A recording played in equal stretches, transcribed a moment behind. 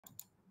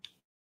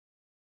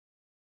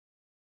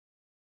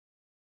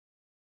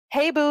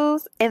Hey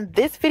boos, in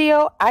this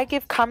video, I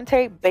give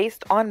commentary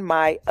based on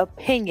my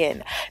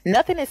opinion.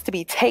 Nothing is to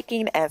be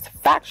taken as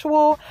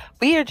factual.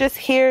 We are just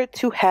here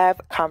to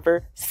have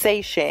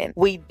conversation.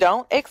 We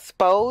don't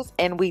expose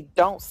and we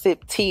don't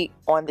sip tea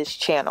on this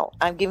channel.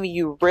 I'm giving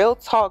you real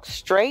talk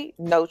straight,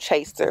 no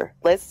chaser.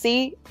 Let's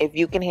see if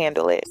you can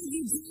handle it.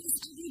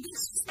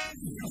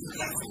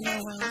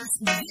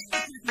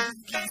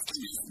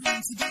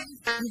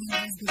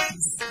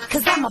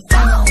 Cause I'm a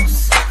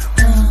boss.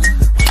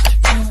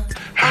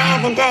 I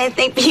haven't done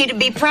anything for you to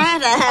be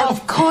proud of.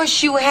 Of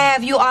course you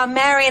have. You are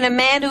marrying a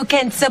man who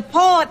can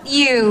support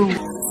you.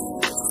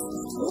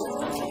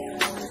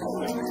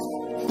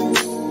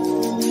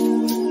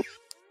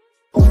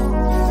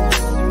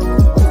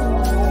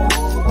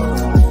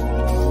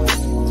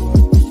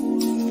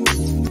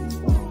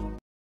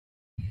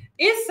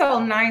 It's so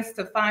nice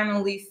to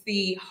finally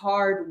see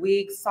hard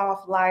wig,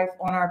 soft life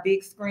on our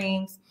big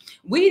screens.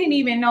 We didn't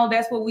even know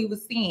that's what we were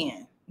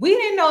seeing. We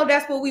didn't know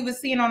that's what we were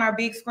seeing on our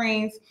big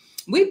screens.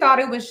 We thought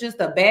it was just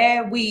a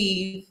bad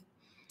weave.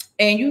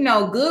 And you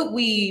know, good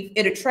weave,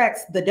 it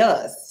attracts the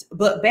dust.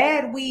 But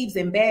bad weaves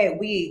and bad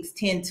wigs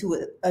tend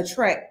to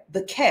attract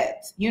the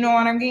cats. You know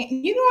what I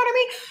mean? You know what I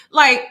mean?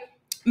 Like,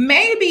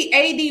 maybe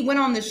AD went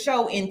on the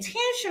show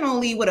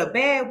intentionally with a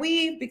bad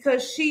weave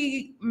because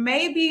she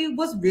maybe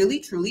was really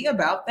truly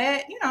about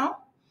that, you know,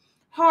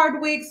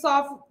 hard wig,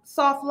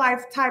 soft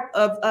life type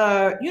of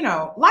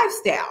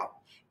lifestyle.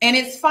 And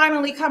it's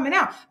finally coming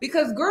out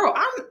because, girl,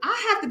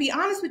 I have to be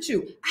honest with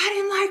you. I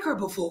didn't like her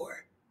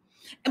before,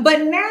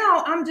 but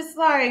now I'm just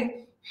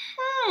like,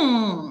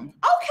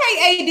 okay,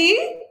 AD,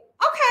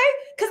 okay,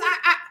 because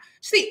I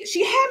see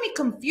she had me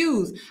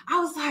confused. I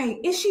was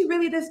like, is she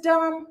really this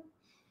dumb?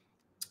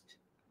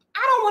 I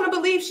don't want to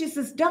believe she's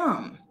this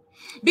dumb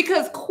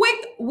because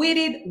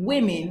quick-witted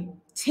women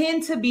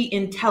tend to be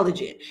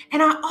intelligent.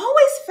 And I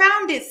always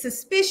found it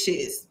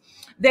suspicious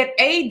that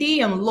AD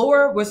and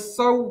Laura were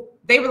so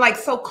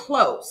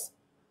close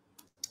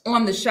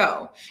on the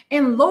show.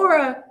 And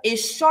Laura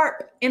is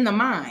sharp in the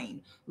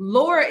mind.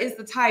 Laura is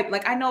the type,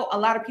 like, I know a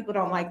lot of people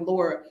don't like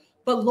Laura,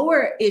 but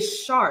Laura is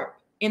sharp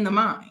in the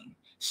mind.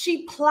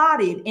 She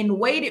plotted and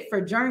waited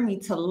for Jeremy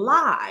to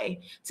lie,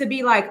 to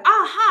be like,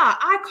 aha,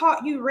 I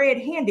caught you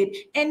red-handed.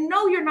 And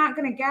no, you're not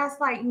going to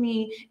gaslight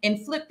me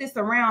and flip this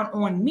around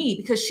on me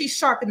because she's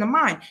sharp in the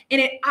mind.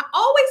 And I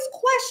always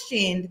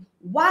questioned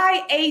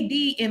why AD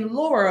and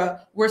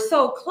Laura were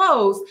so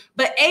close,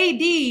 but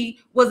AD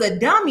was a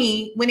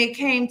dummy when it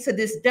came to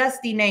this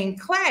Dusty named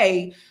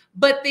Clay.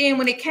 But then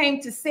when it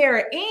came to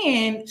Sarah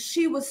Ann,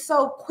 she was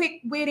so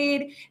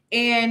quick-witted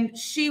and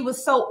she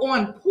was so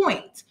on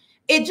point.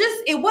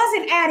 It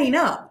wasn't adding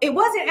up. It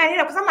wasn't adding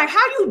up because I'm like,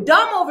 how you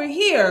dumb over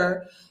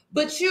here,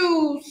 but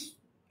you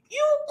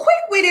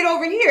quick-witted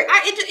over here?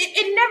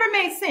 It never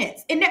made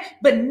sense.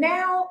 But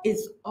now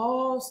it's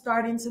all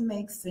starting to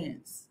make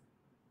sense.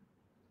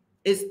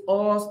 It's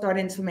all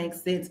starting to make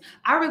sense.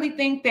 I really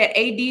think that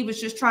AD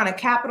was just trying to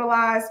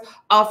capitalize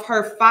off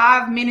her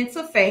 5 minutes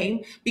of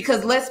fame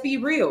because let's be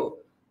real.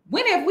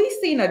 When have we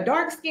seen a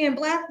dark-skinned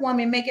Black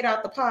woman make it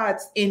out the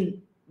pods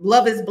in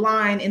Love is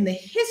Blind in the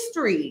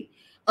history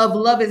of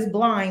Love is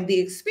Blind, the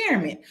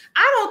experiment?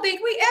 I don't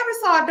think we ever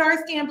saw a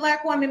dark-skinned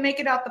Black woman make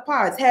it out the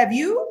pods. Have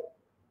you?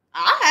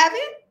 I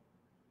haven't.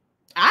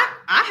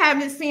 I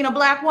haven't seen a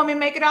Black woman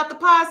make it out the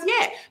pods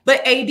yet.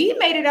 But AD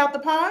made it out the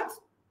pods.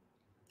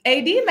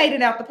 AD made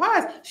it out the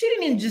pods. She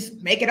didn't even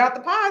just make it out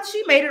the pods.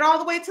 She made it all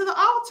the way to the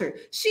altar.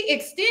 She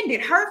extended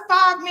her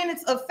 5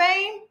 minutes of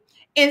fame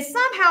and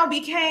somehow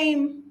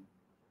became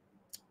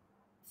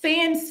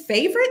fans'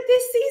 favorite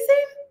this season.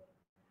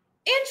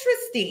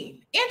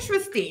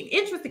 Interesting.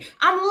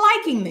 I'm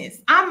liking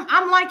this.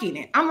 I'm liking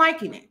it. I'm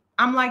liking it.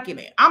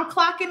 I'm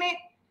clocking it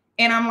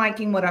and I'm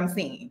liking what I'm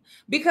seeing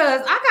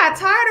because I got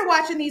tired of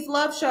watching these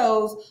love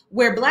shows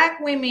where Black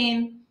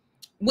women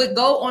would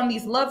go on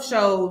these love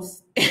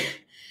shows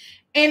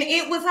and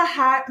it was a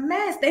hot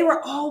mess. They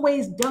were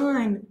always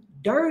done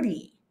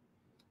dirty.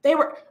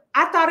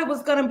 I thought it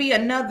was going to be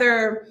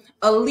another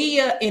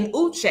Aaliyah and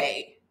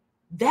Uche.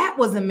 That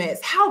was a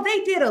mess. How they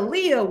did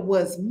Aaliyah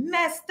was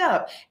messed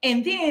up.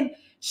 And then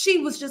she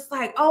was just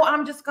like, oh,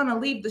 I'm just going to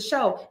leave the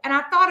show. And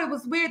I thought it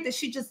was weird that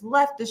she just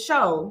left the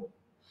show.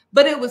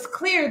 But it was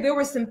clear there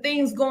were some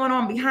things going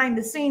on behind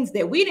the scenes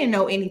that we didn't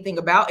know anything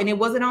about, and it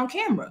wasn't on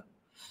camera.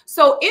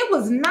 So it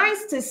was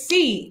nice to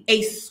see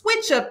a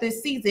switch up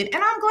this season. And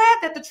I'm glad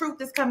that the truth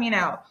is coming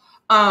out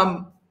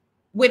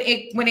when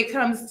it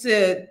comes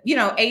to, you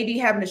know, AD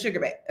having a sugar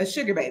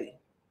baby.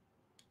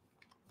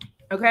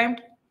 Okay.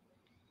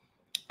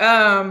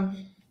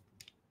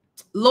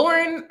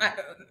 Lauren,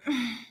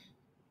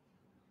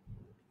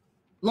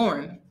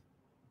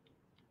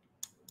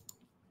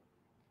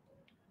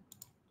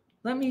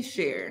 let me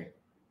share.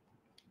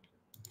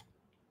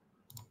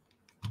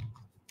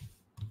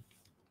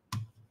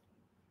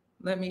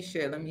 Let me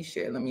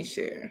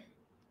share.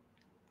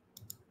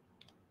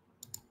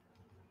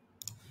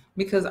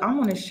 Because I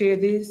want to share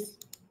this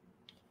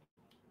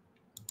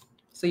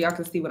so y'all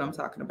can see what I'm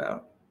talking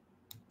about.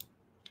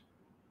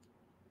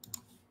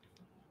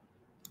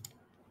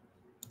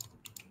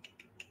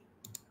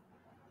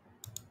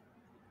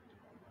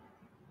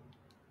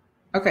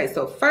 Okay,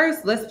 so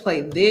first let's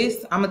play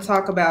this. I'm gonna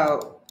talk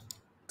about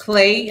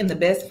Clay and the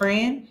best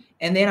friend,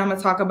 and then I'm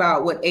gonna talk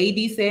about what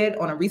AD said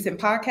on a recent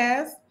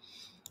podcast.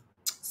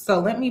 So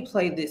let me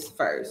play this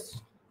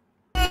first.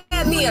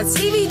 Me a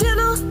TV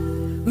dinner.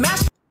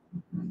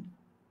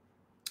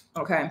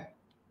 Okay,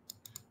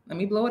 let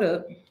me blow it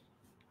up.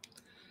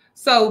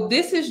 So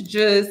this is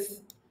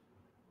just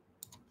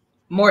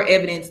more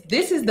evidence.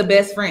 This is the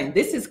best friend.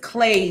 This is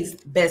Clay's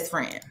best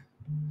friend.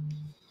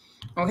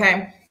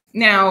 Okay,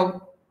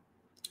 now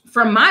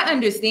from my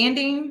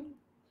understanding,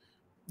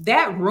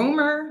 that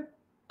rumor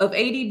of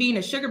AD being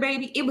a sugar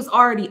baby, it was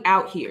already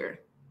out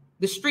here.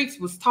 The streets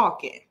was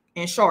talking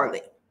in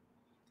Charlotte,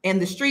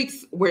 and the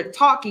streets were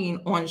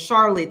talking on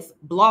Charlotte's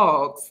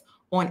blogs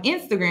on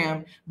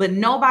Instagram, but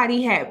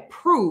nobody had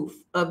proof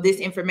of this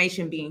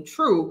information being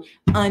true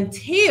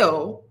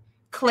until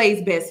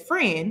Clay's best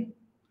friend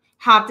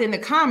hopped in the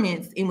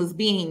comments and was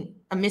being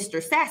a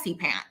Mr. Sassy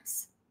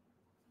Pants.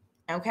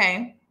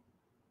 Okay.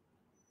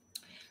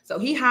 So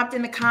he hopped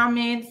in the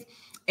comments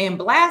and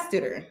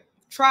blasted her,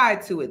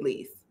 tried to at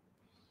least,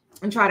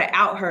 and try to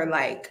out her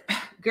like,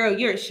 girl,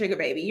 you're a sugar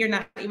baby. You're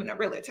not even a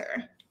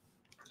realtor.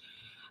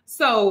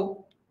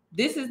 So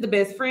this is the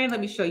best friend.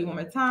 Let me show you one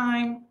more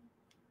time.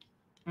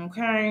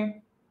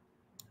 Okay.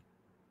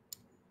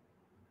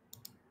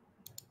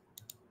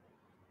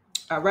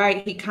 All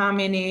right. He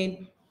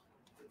commented.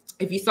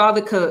 If you saw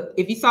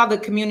the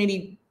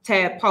community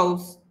tab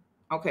post,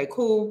 okay,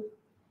 cool.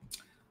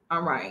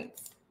 All right.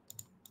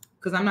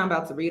 Because I'm not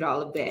about to read all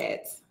of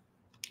that.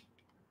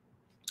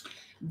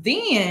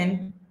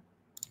 Then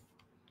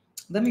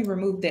let me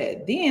remove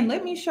that. Then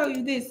let me show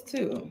you this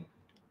too.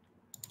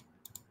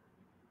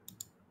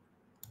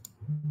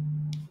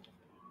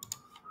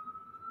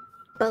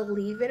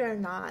 Believe it or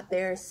not,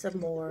 there's some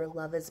more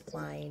Love is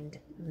Blind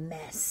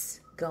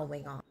mess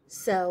going on.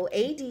 So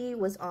AD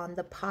was on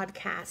the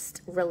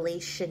podcast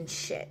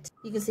Relationship.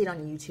 You can see it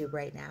on YouTube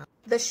right now.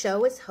 The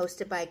show is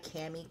hosted by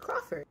Cammie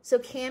Crawford. So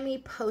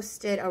Cammie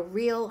posted a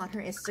reel on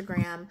her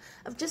Instagram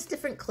of just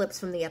different clips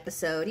from the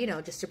episode, you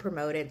know, just to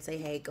promote it and say,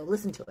 hey, go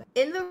listen to it.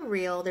 In the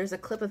reel, there's a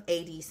clip of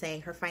AD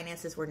saying her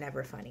finances were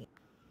never funny.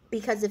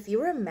 Because if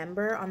you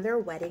remember, on their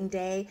wedding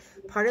day,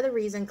 part of the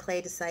reason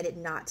Clay decided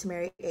not to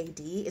marry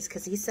AD is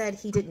because he said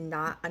he did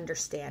not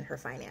understand her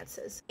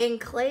finances. In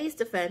Clay's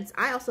defense,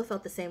 I also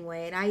felt the same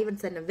way, and I even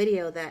said in a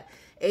video that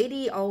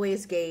AD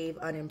always gave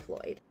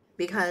unemployed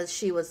because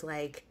she was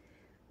like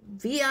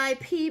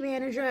VIP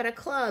manager at a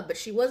club, but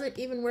she wasn't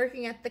even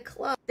working at the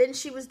club. Then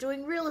she was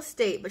doing real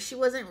estate, but she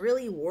wasn't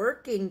really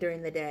working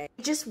during the day.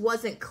 It just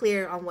wasn't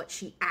clear on what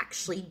she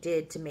actually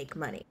did to make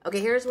money. Okay,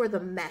 here's where the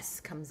mess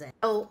comes in.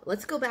 Oh,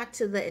 let's go back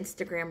to the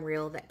Instagram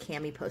reel that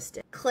Cammie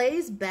posted.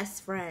 Clay's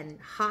best friend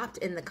hopped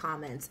in the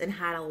comments and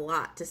had a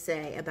lot to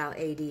say about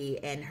AD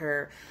and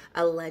her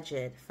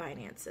alleged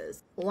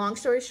finances. Long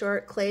story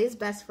short, Clay's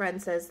best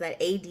friend says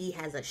that AD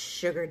has a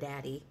sugar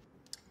daddy.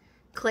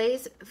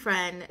 Clay's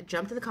friend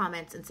jumped in the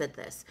comments and said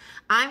this: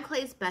 I'm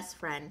Clay's best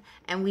friend,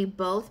 and we've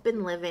both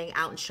been living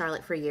out in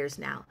Charlotte for years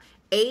now.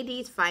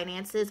 AD's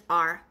finances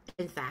are,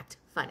 in fact,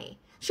 funny.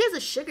 She has a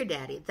sugar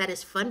daddy that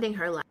is funding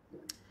her life.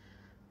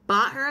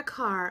 Bought her a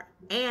car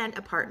and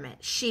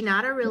apartment. She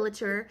not a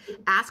realtor.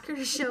 Ask her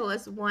to show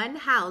us one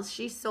house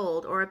she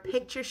sold or a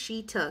picture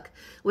she took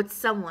with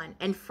someone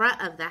in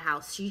front of the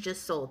house she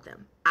just sold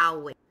them.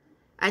 I'll wait.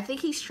 I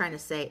think he's trying to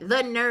say,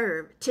 the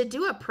nerve to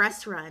do a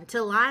press run,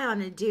 to lie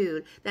on a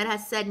dude that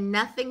has said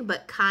nothing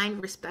but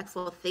kind,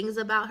 respectful things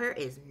about her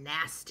is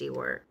nasty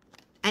work.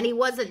 And he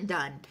wasn't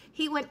done.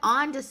 He went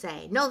on to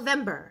say,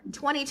 November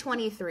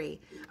 2023,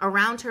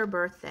 around her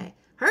birthday,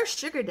 her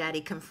sugar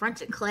daddy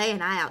confronted Clay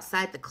and I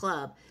outside the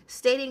club,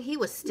 stating he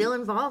was still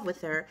involved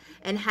with her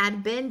and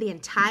had been the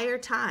entire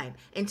time,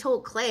 and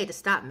told Clay to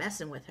stop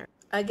messing with her.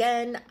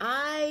 Again,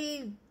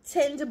 I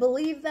tend to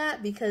believe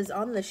that because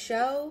on the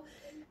show,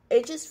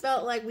 it just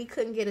felt like we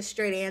couldn't get a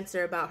straight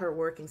answer about her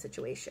working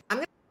situation.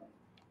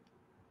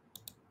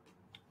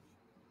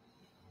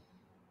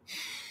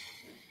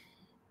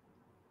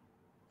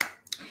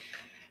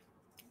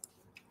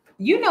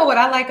 You know what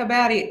I like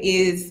about it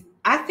is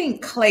I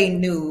think Clay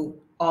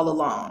knew all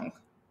along.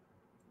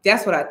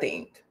 That's what I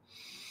think.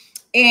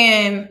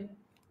 And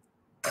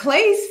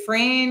Clay's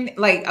friend,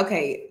 like,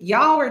 okay,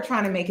 y'all were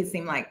trying to make it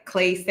seem like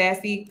Clay's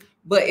sassy.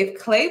 But if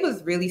Clay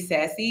was really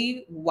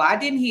sassy, why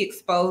didn't he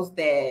expose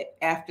that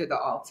after the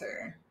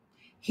altar?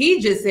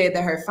 He just said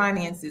that her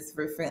finances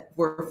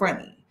were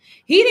funny.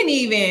 He didn't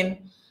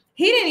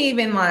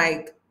even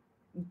like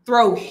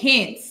throw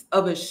hints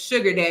of a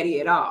sugar daddy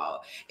at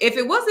all. If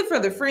it wasn't for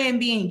the friend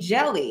being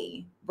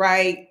jelly,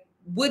 right,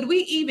 would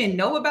we even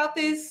know about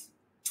this?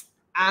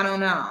 I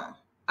don't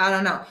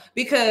know.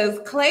 Because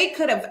Clay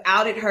could have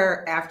outed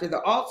her after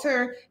the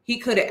altar. He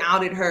could have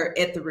outed her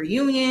at the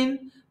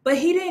reunion. But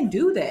he didn't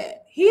do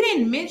that. He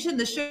didn't mention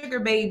the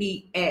sugar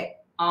baby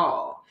at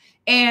all.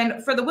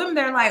 And for the women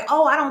that are like,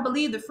 oh, I don't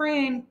believe the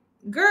friend,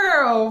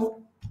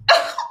 girl,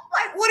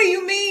 like, what do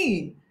you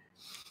mean?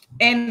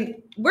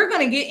 And we're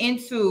gonna get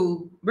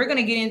into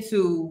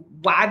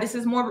why this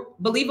is more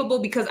believable,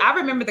 because I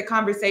remember the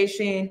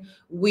conversation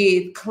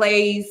with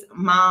Clay's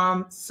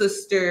mom,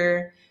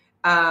 sister,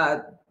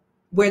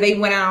 where they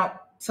went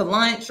out to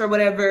lunch or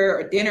whatever,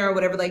 or dinner or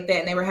whatever like that,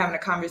 and they were having a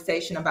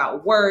conversation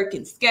about work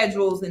and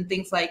schedules and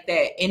things like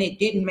that, and it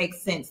didn't make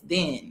sense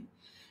then.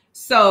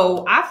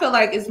 So I feel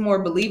like it's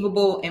more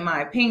believable in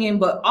my opinion,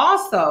 but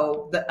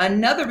also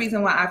another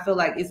reason why I feel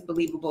like it's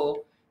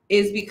believable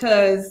is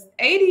because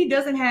AD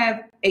doesn't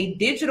have a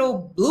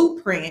digital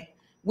blueprint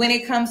when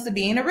it comes to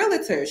being a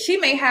realtor. She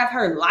may have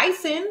her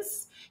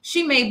license,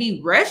 she may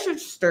be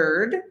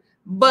registered,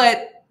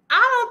 but I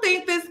don't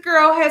think this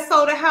girl has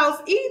sold a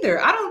house either.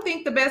 I don't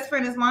think the best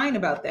friend is lying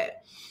about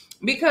that.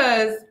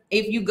 Because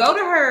if you go to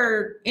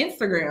her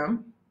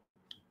Instagram,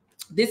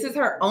 this is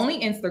her only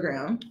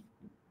Instagram.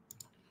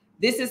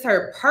 This is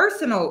her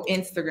personal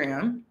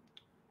Instagram.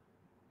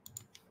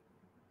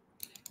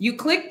 You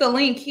click the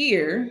link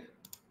here.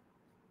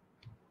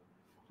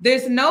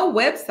 There's no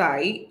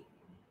website.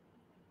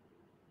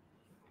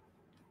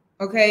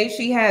 Okay,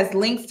 she has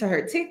links to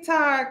her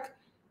TikTok,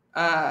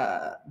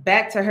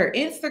 back to her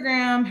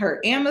Instagram, her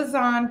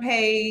Amazon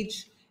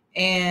page,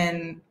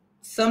 and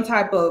some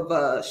type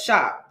of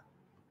shop.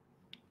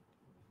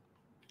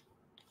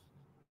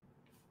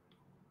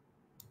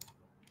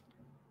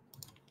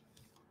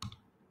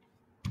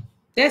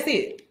 That's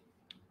it.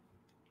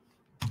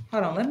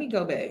 Hold on, let me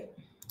go back,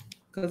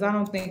 because I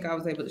don't think I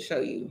was able to show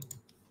you.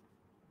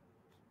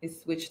 It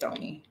switched on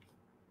me.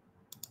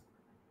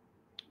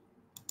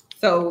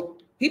 So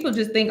people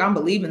just think I'm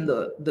believing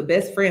the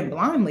best friend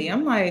blindly.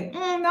 I'm like,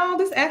 no,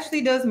 this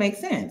actually does make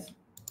sense.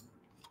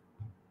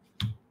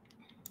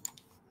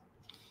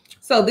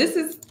 So this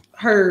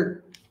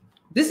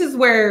is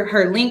where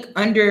her link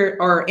under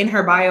or in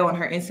her bio on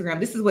her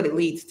Instagram, this is what it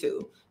leads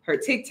to. Her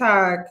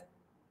TikTok,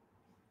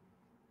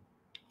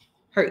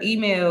 her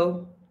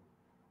email.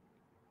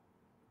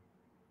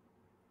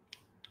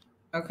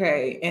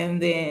 Okay,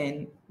 and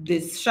then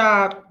this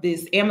shop,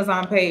 this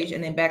Amazon page,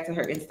 and then back to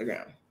her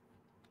Instagram.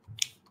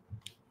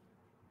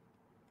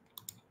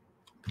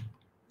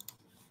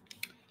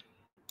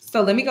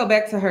 So let me go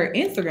back to her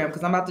Instagram,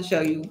 because I'm about to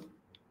show you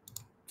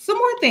some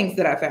more things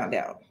that I found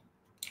out.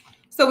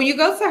 So when you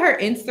go to her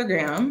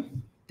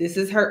Instagram, this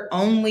is her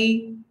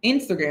only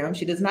Instagram.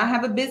 She does not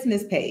have a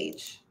business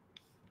page.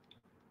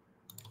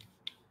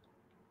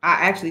 I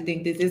actually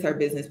think this is her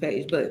business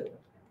page, but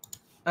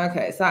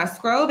okay. So I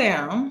scroll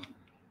down.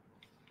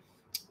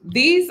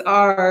 These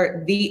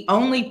are the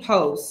only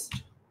posts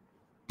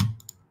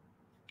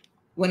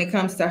when it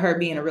comes to her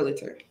being a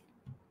realtor.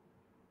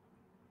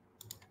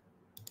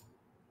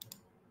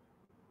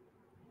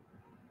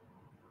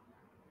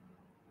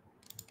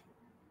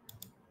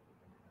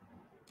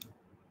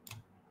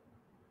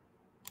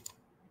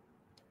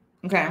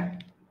 Okay.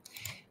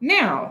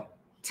 Now,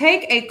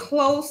 take a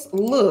close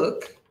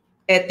look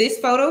at this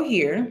photo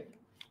here.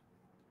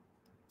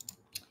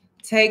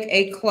 Take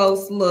a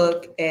close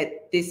look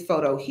at this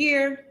photo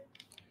here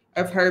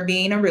of her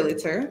being a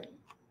realtor.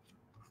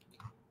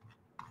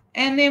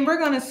 And then we're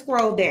going to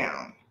scroll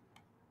down.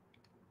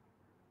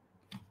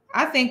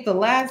 I think the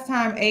last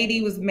time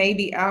AD was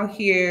maybe out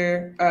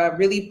here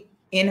really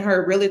in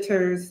her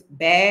realtor's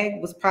bag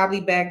was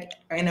probably back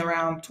in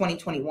around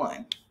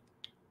 2021.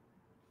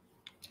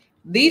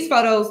 These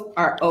photos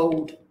are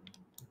old.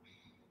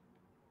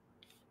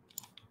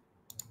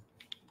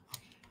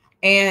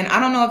 And I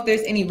don't know if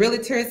there's any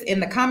realtors in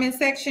the comment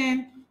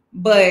section,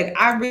 but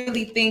I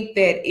really think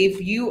that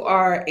if you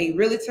are a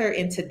realtor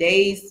in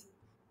today's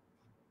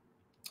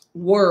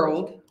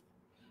world,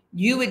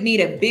 you would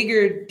need a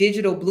bigger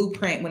digital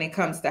blueprint when it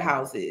comes to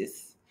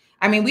houses.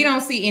 I mean, we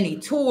don't see any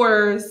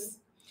tours.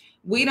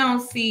 We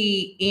don't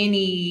see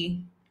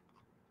any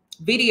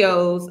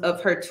videos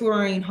of her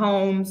touring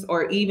homes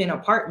or even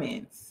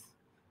apartments.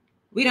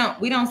 We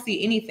don't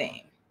see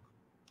anything.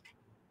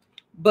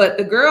 But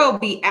the girl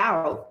be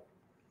out.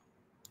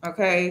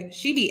 Okay,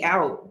 she be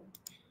out.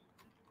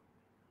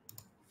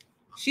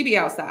 She be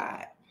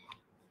outside.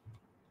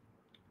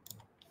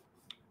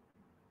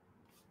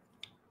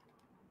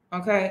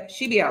 Okay,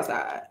 she be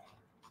outside.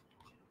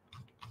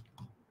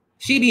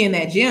 She be in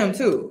that gym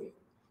too.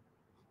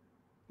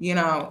 You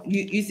know,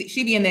 you see,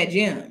 she be in that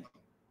gym.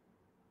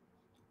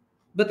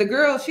 But the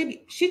girl,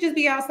 she just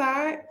be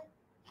outside.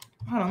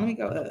 Hold on, let me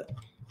go up.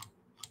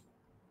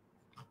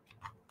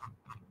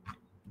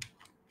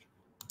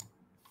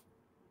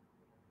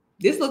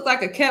 This looks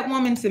like a kept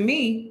woman to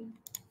me.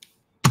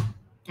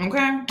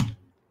 Okay.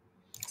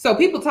 So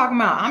people talking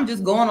about, I'm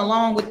just going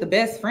along with the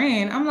best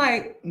friend. I'm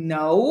like,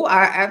 no,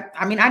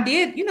 I mean, I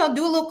did, do a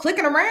little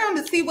clicking around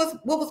to see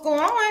what was going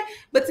on.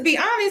 But to be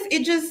honest,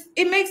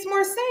 it makes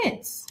more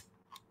sense.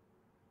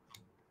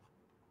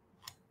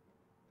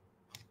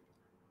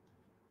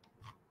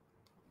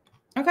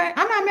 Okay,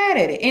 I'm not mad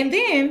at it. And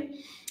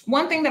then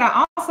one thing that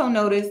I also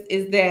noticed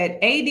is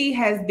that AD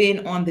has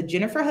been on the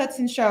Jennifer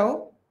Hudson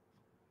show.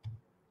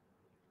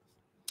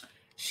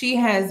 She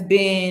has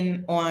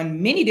been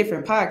on many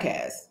different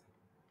podcasts.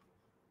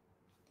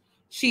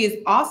 She is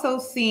also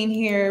seen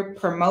here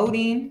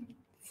promoting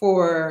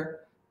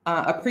for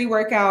a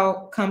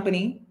pre-workout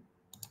company.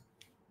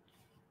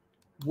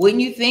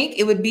 Wouldn't you think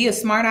it would be a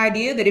smart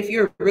idea that if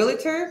you're a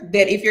realtor,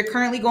 that if you're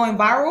currently going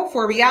viral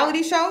for a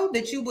reality show,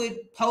 that you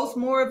would post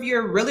more of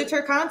your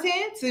realtor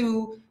content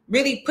to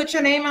really put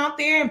your name out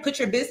there and put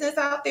your business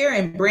out there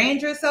and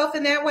brand yourself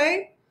in that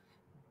way?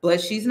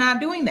 But she's not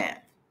doing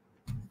that.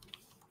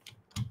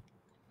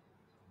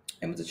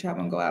 It was a job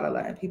and go out a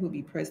lot. People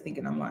be pressed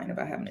thinking I'm lying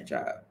about having a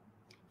job.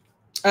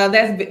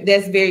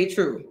 That's very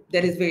true.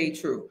 That is very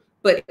true.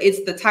 But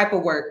it's the type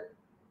of work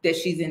that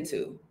she's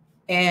into.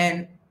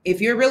 And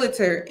if you're a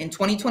realtor in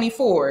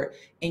 2024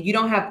 and you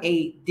don't have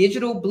a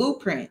digital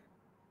blueprint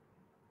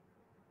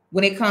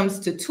when it comes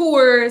to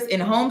tours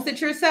and homes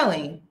that you're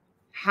selling,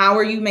 how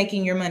are you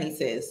making your money,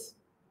 sis?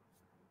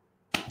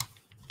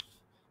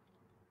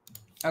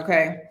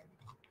 Okay.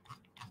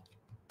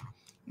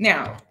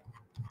 Now,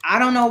 I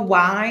don't know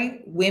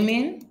why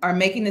women are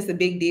making this a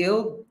big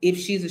deal if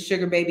she's a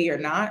sugar baby or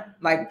not.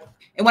 Like,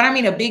 and when I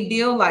mean a big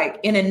deal, like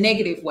in a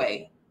negative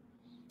way,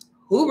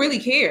 who really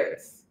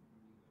cares?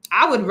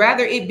 I would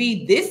rather it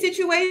be this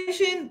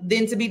situation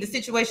than to be the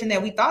situation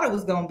that we thought it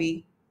was going to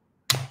be,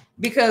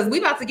 because we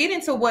about to get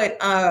into what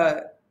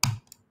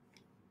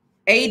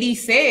AD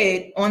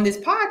said on this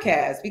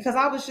podcast, because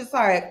I was just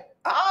like,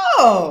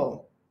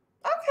 oh,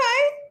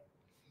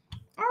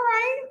 okay. All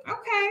right.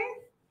 Okay.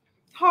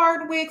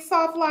 Hard wig,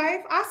 soft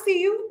life. I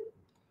see you.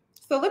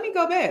 So let me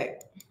go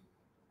back.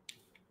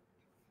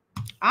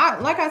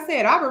 Like I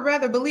said, I would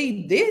rather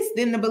believe this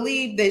than to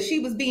believe that she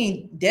was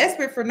being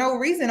desperate for no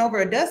reason over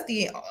a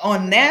dusty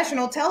on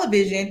national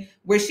television,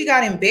 where she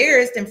got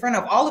embarrassed in front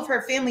of all of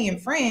her family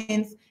and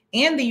friends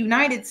and the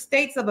United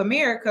States of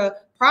America,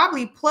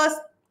 probably plus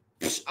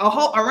a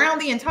whole around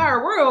the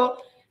entire world,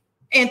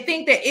 and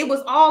think that it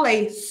was all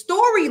a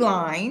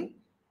storyline,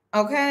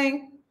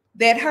 okay,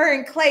 that her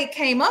and Clay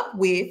came up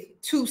with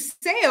to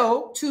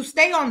sell, to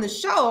stay on the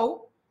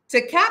show,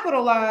 to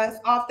capitalize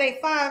off their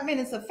 5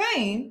 minutes of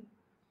fame.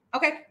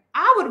 Okay,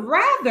 I would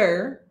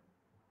rather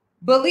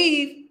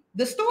believe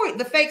the story,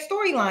 the fake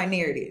storyline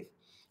narrative,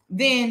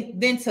 than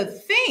to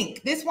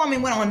think this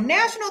woman went on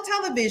national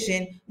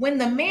television when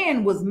the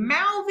man was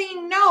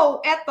mouthing no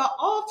at the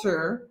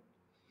altar,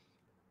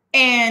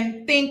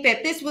 and think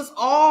that this was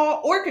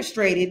all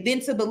orchestrated, than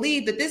to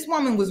believe that this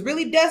woman was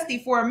really dusty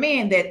for a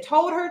man that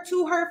told her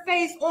to her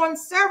face on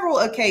several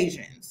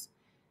occasions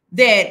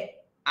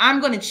that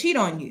I'm going to cheat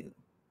on you.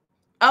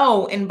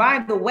 Oh, and by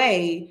the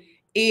way,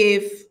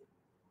 if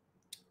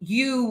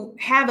you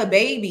have a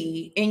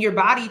baby and your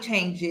body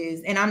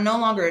changes and I'm no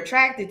longer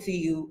attracted to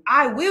you,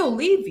 I will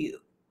leave you.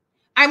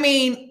 I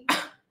mean,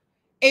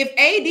 if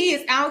AD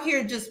is out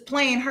here just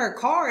playing her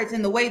cards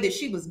in the way that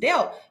she was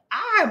dealt,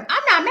 I'm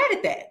not mad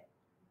at that.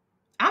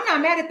 I'm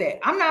not mad at that.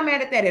 I'm not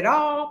mad at that at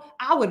all.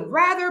 I would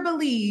rather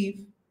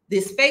believe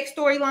this fake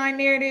storyline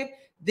narrative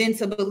than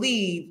to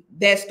believe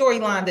that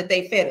storyline that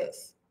they fed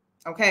us.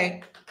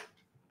 Okay.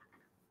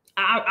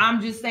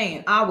 I'm just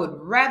saying, I would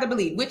rather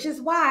believe, which is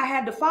why I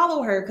had to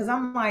follow her, because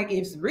I'm like,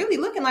 it's really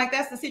looking like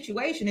that's the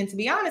situation. And to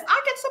be honest,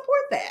 I can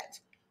support that.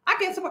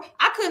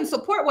 I couldn't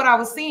support what I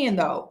was seeing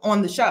though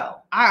on the show.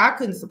 I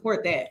couldn't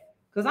support that,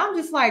 because I'm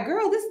just like,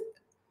 girl,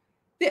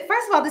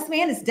 first of all, this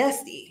man is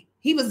dusty.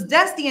 He was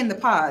dusty in the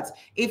pods.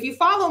 If you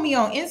follow me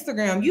on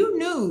Instagram, you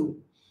knew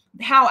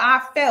how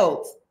I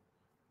felt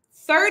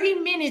 30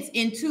 minutes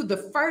into the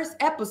first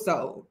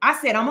episode. I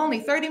said, I'm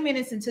only 30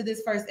 minutes into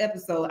this first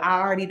episode. I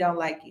already don't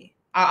like it.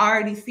 I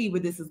already see where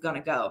this is going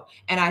to go,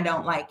 and I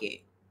don't like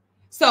it.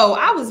 So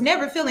I was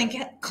never feeling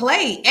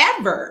Clay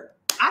ever.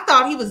 I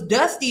thought he was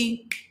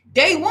dusty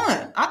day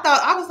one.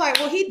 I was like,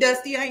 well, he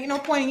dusty. Ain't no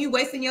point in you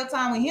wasting your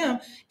time with him.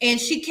 And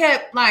she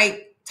kept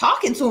like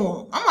talking to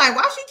him. I'm like,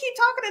 why she keep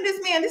talking to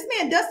this man? This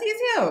man dusty as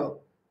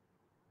hell.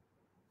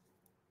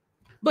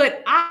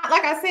 But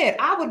like I said,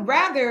 I would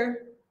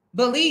rather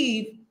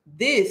believe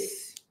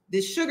this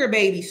sugar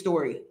baby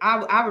story.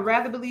 I would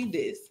rather believe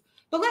this.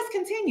 But let's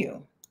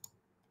continue.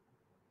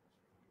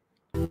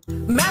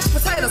 Mashed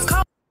potatoes.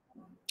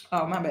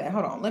 Oh, my bad.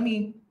 Hold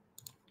on.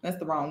 That's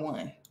the wrong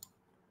one.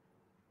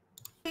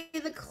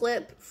 The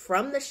clip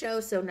from the show,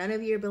 so none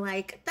of you be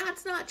like,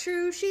 that's not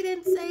true, she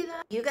didn't say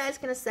that. You guys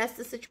can assess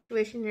the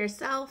situation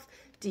yourself.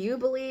 Do you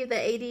believe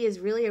that AD is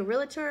really a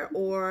realtor,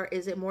 or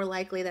is it more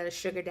likely that a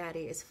sugar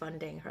daddy is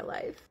funding her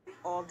life?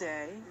 All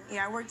day.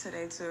 Yeah, I worked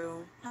today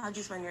too. How'd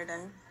you spend your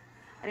day?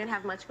 I didn't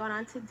have much going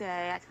on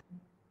today.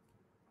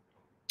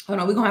 Hold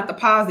on, we're gonna have to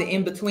pause it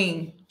in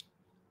between,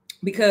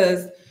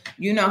 because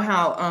you know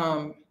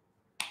how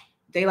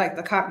they like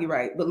the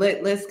copyright. But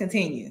let's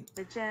continue.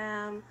 The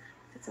gym,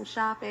 did some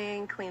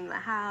shopping, cleaned the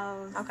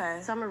house. Okay.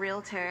 So I'm a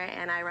realtor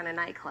and I run a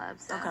nightclub.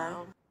 So. Okay.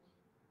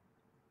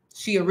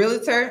 She a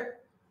realtor.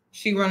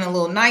 She run a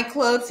little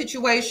nightclub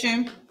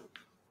situation.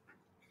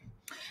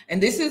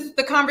 And this is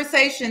the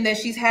conversation that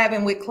she's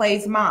having with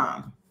Clay's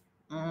mom.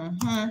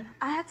 I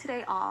had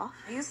today off.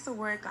 I used to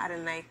work at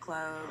a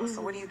nightclub.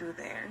 So what do you do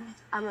there?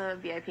 I'm a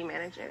VIP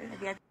manager.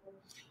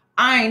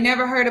 I ain't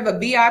never heard of a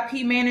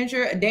VIP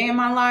manager a day in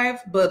my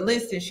life, but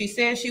listen, she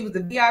said she was a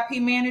VIP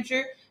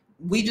manager.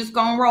 We just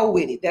gonna roll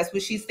with it. That's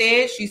what she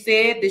said. She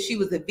said that she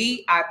was a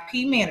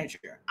VIP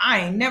manager.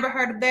 I ain't never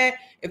heard of that.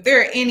 If there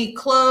are any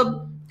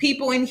club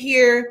people in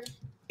here,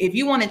 if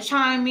you want to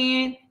chime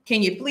in,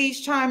 can you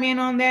please chime in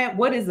on that?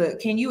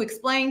 Can you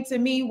explain to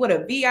me what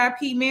a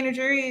VIP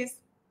manager is?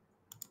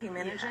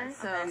 Manager. Yeah,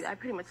 so I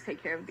pretty much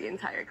take care of the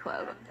entire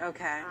club.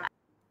 Okay.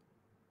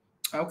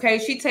 Okay,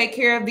 she take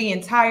care of the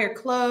entire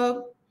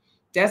club.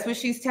 That's what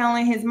she's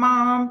telling his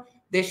mom,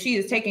 that she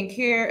is taking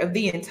care of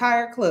the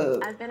entire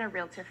club. I've been a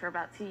realtor for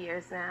about 2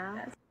 years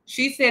now.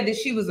 She said that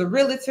she was a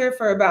realtor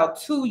for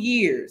about 2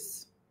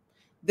 years.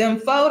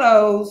 Them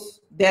photos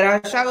that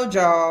I showed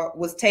y'all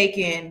was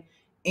taken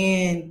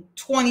in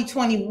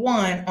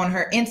 2021 on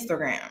her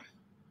Instagram.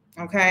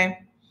 Okay.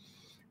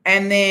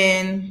 And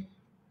then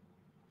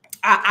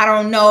I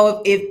don't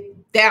know if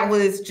that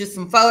was just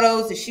some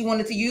photos that she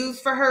wanted to use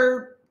for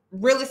her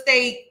real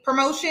estate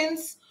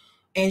promotions,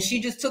 and she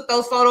just took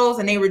those photos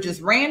and they were just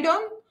random,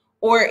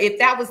 or if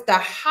that was the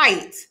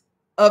height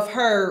of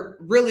her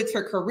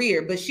realtor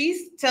career. But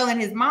she's telling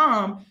his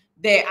mom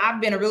that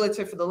I've been a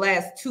realtor for the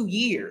last 2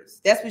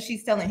 years. That's what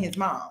she's telling his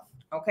mom.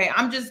 Okay.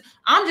 I'm just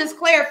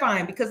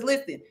clarifying, because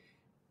listen,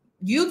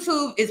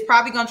 YouTube is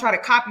probably gonna try to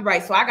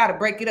copyright, so I gotta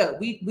break it up.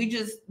 We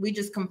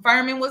just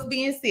confirming what's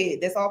being said.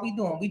 That's all we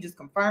doing. We just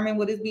confirming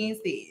what is being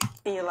said.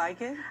 And you like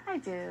it? I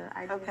do.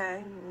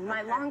 Okay.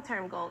 My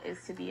long-term goal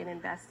is to be an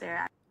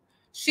investor.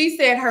 She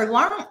said her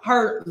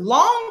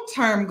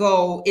long-term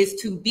goal is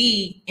to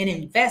be an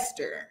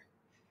investor.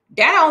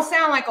 That don't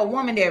sound like a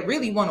woman that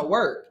really want to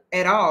work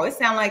at all. It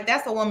sounds like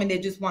that's a woman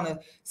that just want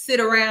to sit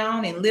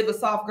around and live a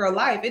soft girl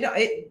life.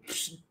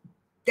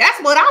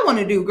 That's what I want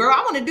to do, girl.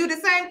 I want to do the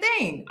same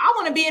thing. I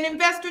want to be an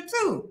investor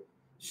too.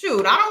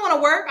 Shoot, I don't want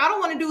to work. I don't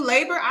want to do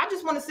labor. I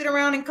just want to sit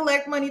around and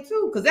collect money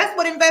too, because that's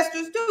what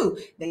investors do.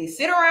 They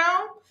sit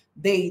around,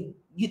 they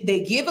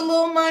give a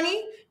little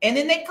money, and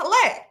then they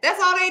collect.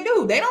 That's all they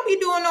do. They don't be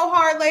doing no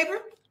hard labor.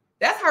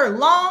 That's her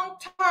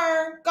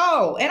long-term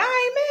goal, and I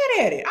ain't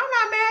mad at it. I'm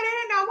not mad at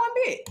it, not one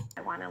bit.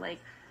 I want to like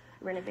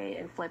renovate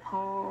and flip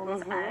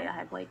homes. Mm-hmm. I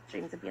have like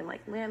dreams of being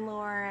like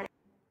landlord.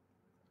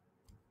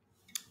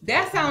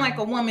 That sounds like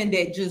a woman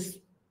that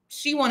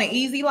she want an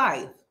easy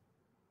life.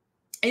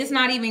 It's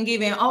not even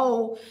giving,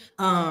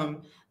 I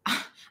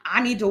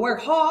need to work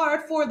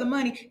hard for the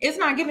money. It's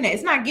not giving that.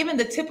 It's not giving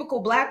the typical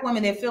Black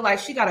woman that feel like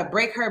she got to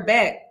break her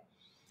back,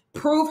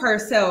 prove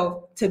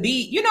herself to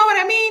be, you know what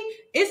I mean?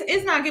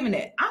 It's not giving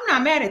that. I'm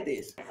not mad at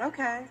this.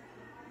 Okay.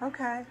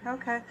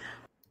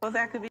 Well,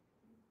 that could be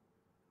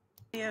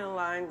in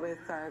line with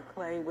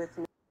Clay with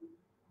me.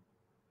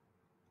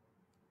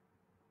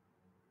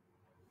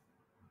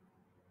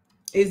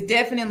 It's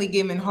definitely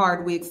giving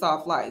hard wig,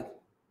 soft life.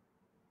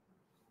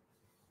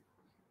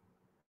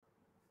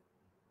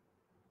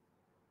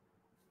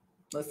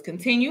 Let's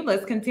continue.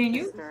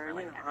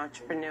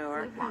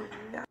 Entrepreneur.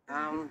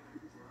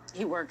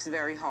 He works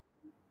very hard.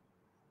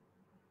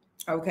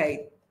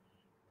 Okay.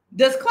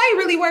 Does Clay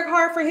really work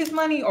hard for his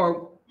money,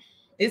 or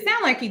it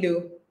sound like he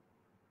do?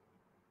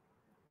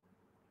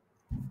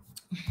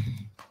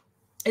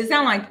 It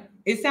sound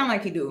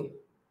like he do.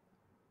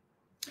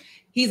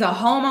 He's a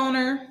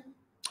homeowner.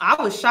 I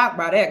was shocked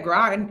by that, girl.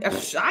 I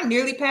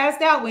nearly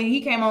passed out when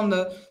he came on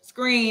the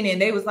screen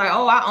and they was like,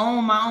 "Oh, I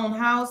own my own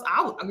house."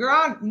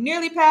 I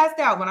nearly passed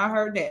out when I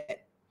heard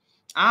that.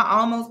 I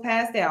almost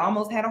passed out.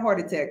 Almost had a heart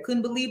attack.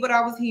 Couldn't believe what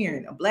I was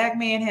hearing. A Black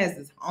man has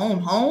his own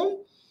home.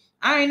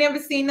 I ain't never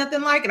seen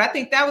nothing like it. I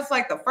think that was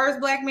like the first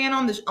Black man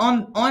on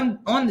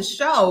the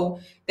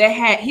show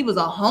that he was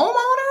a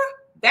homeowner.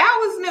 That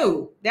was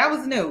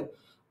new.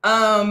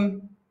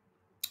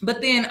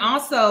 But then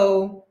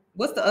also,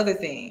 what's the other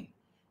thing?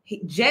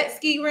 Jet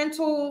ski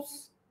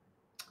rentals.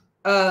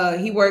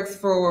 He works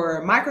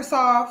for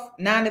Microsoft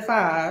 9 to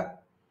 5.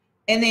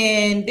 And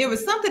then there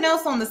was something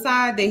else on the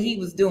side that he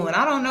was doing.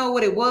 I don't know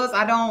what it was.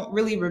 I don't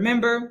really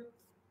remember.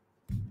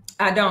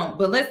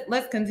 But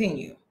let's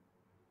continue.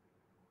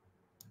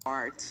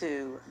 Hard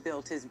to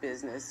build his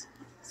business.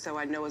 So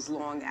I know his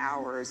long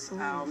hours.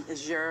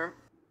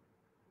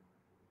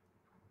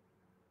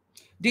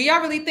 Do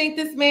y'all really think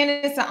this man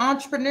is an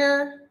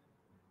entrepreneur?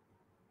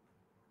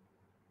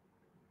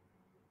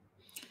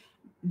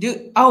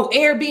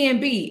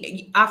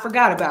 Airbnb. I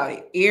forgot about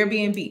it.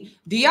 Airbnb.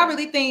 Do y'all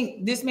really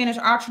think this man is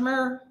an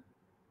entrepreneur?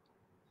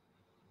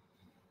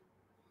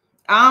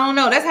 I don't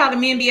know. That's how the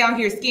men be out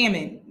here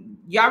scamming.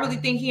 Y'all really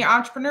think he an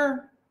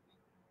entrepreneur?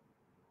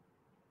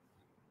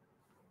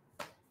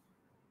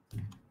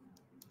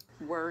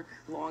 Work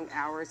long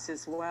hours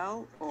as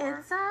well, or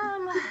It's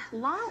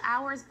long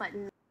hours, but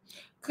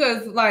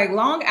because like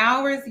long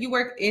hours you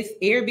work. It's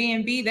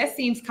Airbnb. That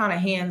seems kind of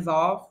hands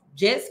off.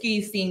 Jet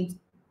skis seems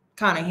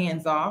kind of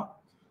hands off.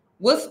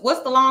 What's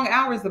the long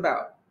hours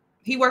about?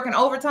 He working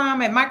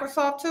overtime at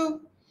Microsoft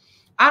too?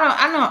 I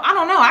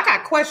don't know. I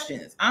got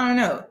questions. I don't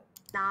know.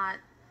 not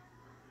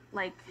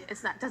like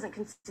doesn't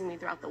consume me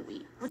throughout the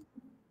week.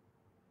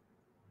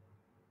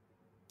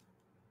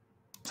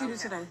 What you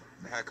do today?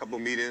 I had a couple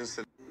meetings,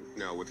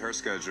 with her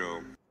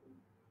schedule.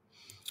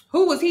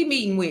 Who was he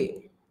meeting with?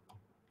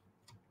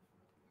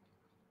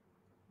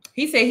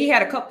 He said he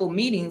had a couple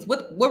meetings.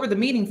 What were the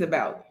meetings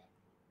about?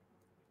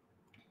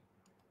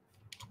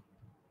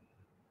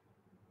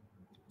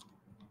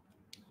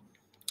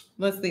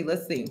 Let's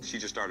see. She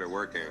just started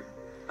working.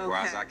 Okay.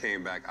 Whereas I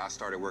came back, I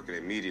started working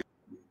immediately.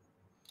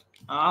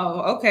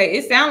 Oh, okay.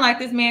 It sounded like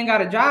this man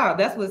got a job.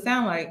 That's what it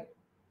sounded like.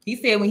 He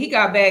said when he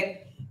got back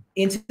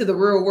into the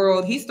real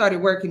world, he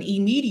started working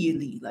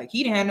immediately. Like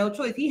he didn't have no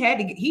choice. He had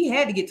to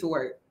get to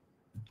work.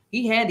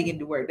 He had to get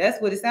to work.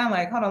 That's what it sounded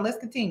like. Hold on, let's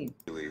continue.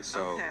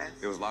 So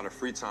there was a lot of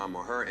free time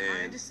on her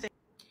end.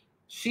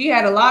 She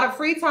had a lot of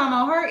free time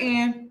on her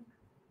end.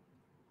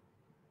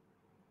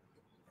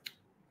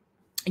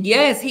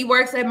 Yes, he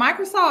works at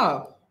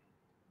Microsoft.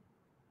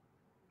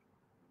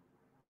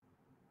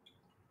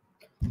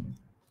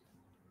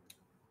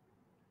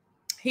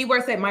 He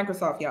works at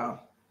Microsoft, y'all.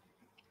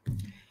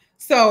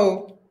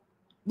 So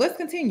let's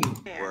continue.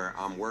 Where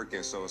I'm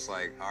working, so it's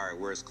like, all right,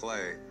 where's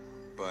Clay?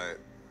 But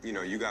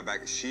you got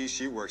back.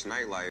 She works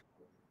nightlife.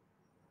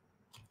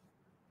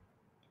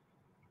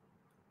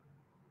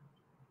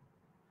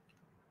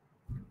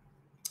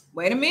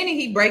 Wait a minute,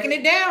 he breaking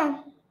it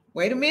down.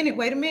 Wait a minute.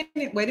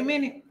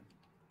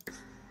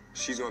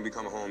 She's gonna be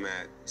coming home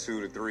at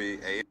 2 to 3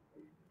 a.m.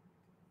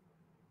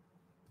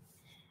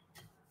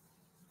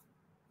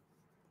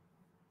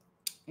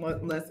 Well,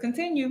 let's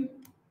continue.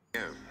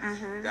 Yeah,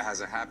 that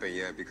hasn't happened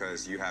yet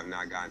because you have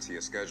not gotten to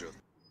your schedule.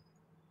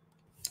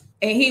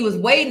 And he was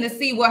waiting to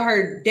see what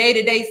her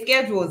day-to-day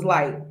schedule is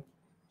like.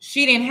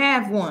 She didn't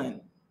have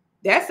one.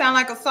 That sound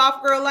like a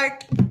soft girl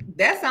like.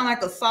 That sound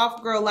like a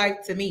soft girl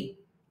like to me.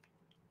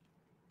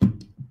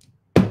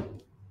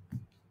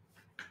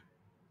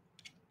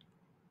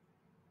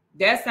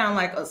 That sound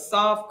like a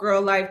soft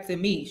girl life to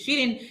me.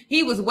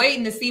 He was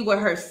waiting to see what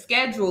her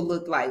schedule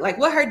looked like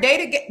what her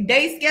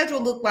day-to-day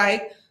schedule looked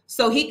like,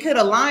 so he could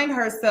align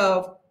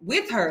herself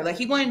with her. Like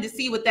he wanted to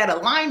see what that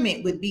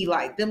alignment would be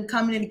like, them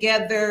coming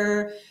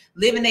together,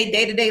 living their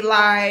day-to-day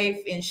life.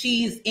 And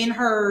she's in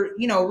her,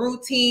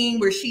 routine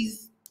where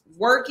she's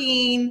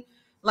working.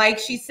 Like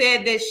she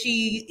said that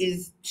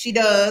she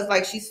does,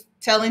 like she's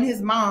telling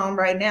his mom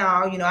right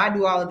now, I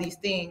do all of these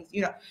things,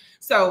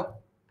 so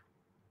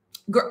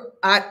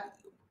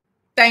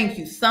thank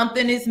you.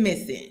 Something is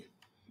missing.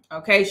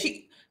 Okay.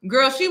 She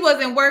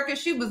wasn't working.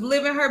 She was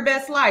living her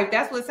best life.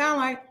 That's what it sounds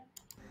like.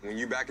 When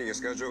you back in your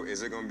schedule,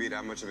 is it going to be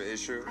that much of an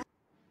issue?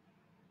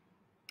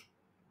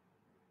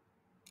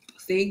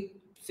 See?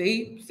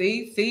 I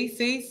think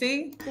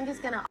it's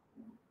going to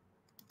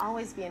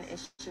always be an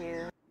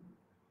issue.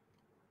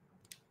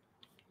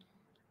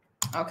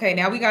 Okay.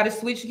 Now we got to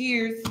switch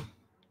gears.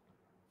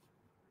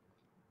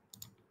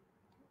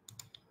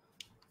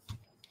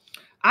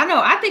 I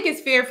know. I think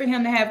it's fair for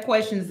him to have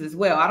questions as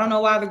well. I don't know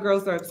why the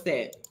girls are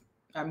upset.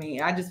 I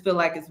mean, I just feel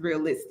like it's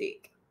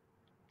realistic.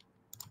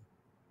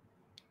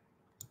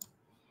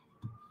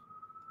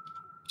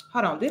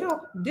 Hold on. Did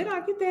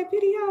I get that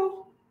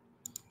video?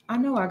 I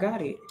know I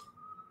got it.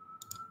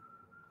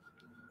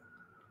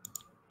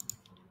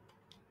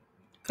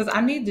 Because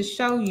I need to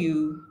show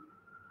you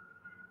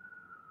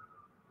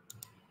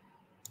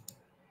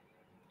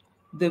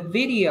the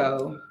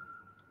video.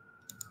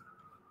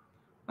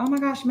 Oh my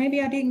gosh,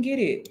 maybe I didn't get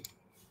it.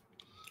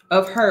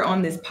 Of her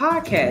on this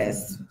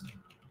podcast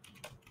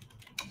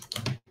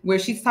where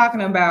she's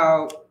talking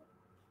about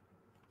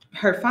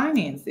her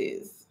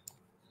finances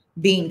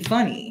being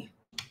funny.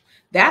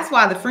 That's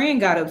why the friend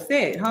got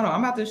upset. Hold on,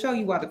 I'm about to show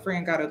you why the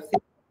friend got upset.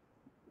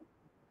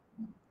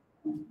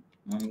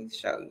 Let me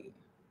show you.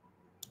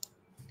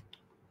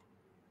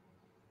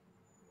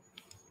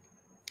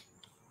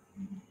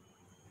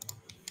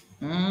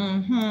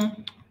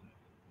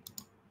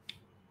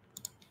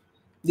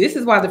 This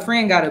is why the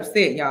friend got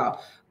upset, y'all.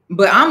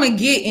 But I'm going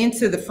to get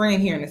into the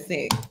friend here in a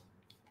sec.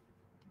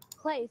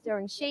 Clay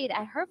throwing shade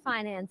at her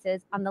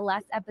finances on the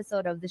last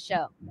episode of the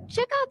show.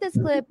 Check out this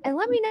clip and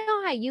let me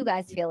know how you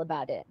guys feel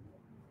about it.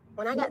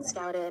 When I got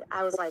scouted,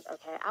 I was like,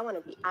 okay, I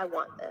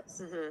want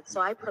this.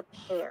 So I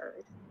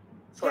prepared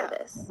for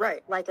this.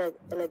 Right. Like an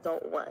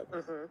adult would.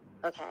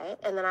 Okay.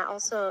 And then I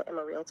also am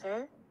a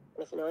realtor.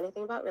 And if you know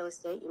anything about real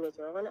estate, you make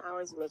your own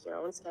hours, you make your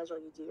own schedule,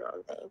 you do your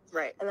own thing.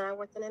 Right. And then I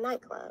worked in a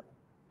nightclub,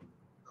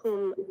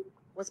 whom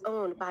was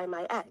owned by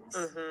my ex.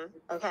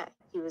 Okay.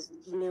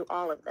 He knew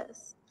all of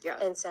this. Yeah.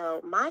 And so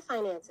my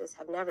finances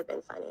have never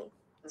been funny,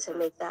 to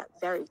make that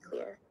very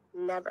clear.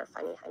 Never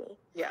funny, honey.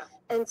 Yeah.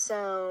 And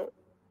so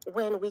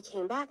when we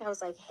came back, I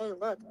was like, hey,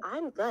 look,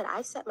 I'm good.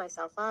 I set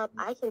myself up.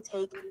 I can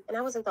take, and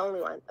I wasn't the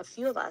only one. A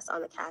few of us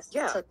on the cast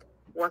took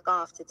work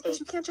off to take. But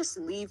you can't just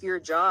leave your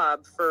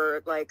job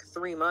for like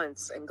 3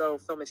 months and go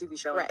film a TV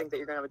show and think that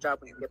you're going to have a job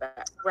when you get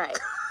back. Right.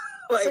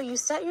 So you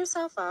set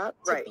yourself up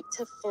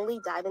to fully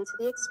dive into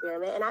the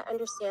experiment. And I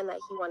understand that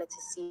he wanted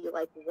to see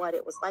like what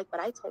it was like. But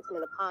I told him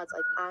in the pods,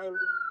 like, I'm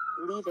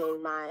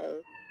leaving my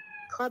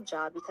club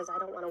job because I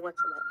don't want to work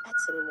for my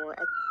ex anymore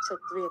till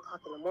 3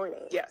 o'clock in the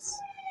morning. Yes.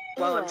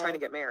 Well, I'm trying to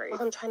get married.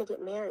 Well, I'm trying to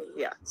get married.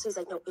 Yeah. So he's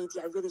like, no, AD,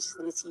 I really just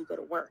need to see you go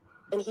to work.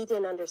 And he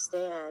didn't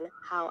understand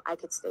how I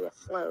could stay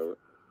afloat.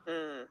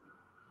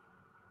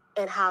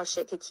 And how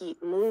shit could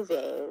keep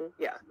moving.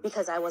 Yeah.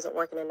 Because I wasn't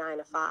working a 9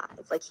 to 5.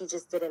 Like, he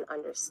just didn't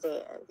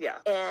understand. Yeah.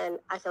 And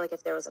I feel like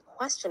if there was a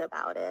question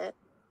about it,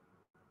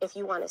 if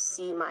you want to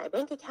see my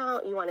bank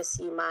account, you want to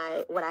see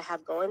what I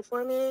have going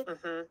for me,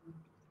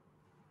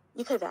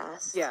 you could have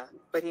asked. Yeah,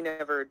 but he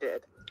never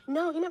did.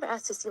 No, he never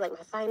asked to see like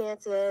my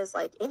finances,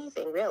 like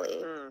anything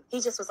really. He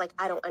just was like,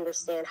 I don't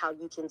understand how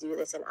you can do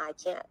this and I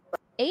can't.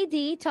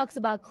 AD talks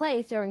about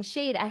Clay throwing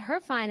shade at her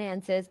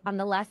finances on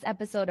the last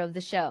episode of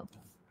the show.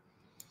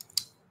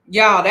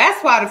 Y'all,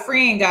 that's why the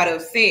friend got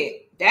upset.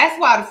 That's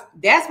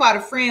why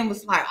the friend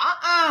was like,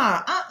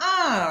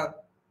 I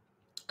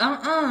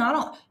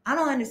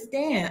don't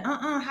understand.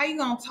 How you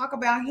gonna talk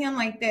about him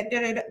like that?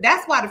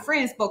 That's why the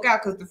friend spoke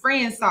out, because the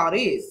friend saw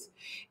this.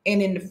 And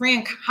then the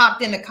friend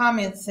hopped in the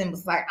comments and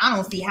was like, I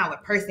don't see how a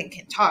person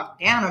can talk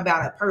down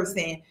about a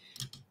person.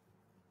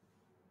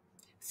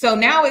 So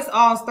now it's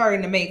all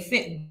starting to make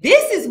sense.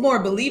 This is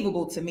more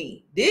believable to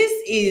me. This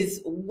is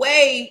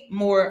way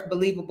more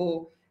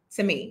believable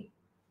to me.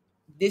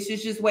 This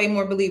is just way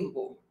more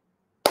believable.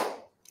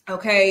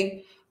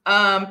 Okay.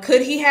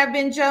 Could he have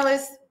been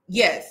jealous?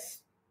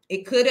 Yes.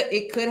 It could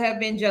have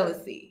been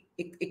jealousy.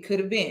 It could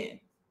have been.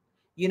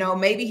 You know,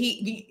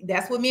 maybe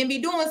that's what men be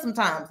doing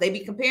sometimes. They be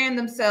comparing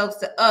themselves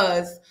to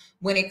us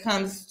when it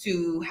comes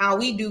to how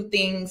we do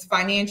things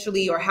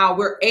financially or how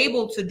we're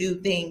able to do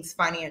things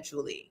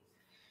financially.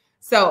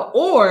 So,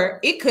 or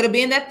it could have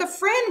been that the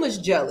friend was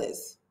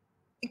jealous.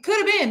 It could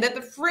have been that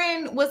the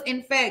friend was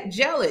in fact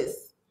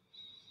jealous.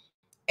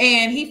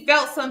 And he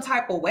felt some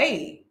type of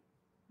way,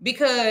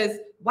 because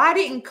why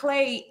didn't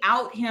Clay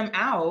out him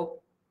out?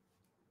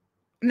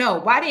 No,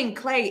 why didn't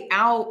Clay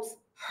out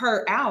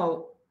her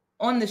out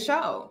on the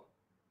show?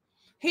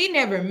 He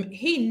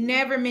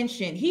never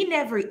mentioned, he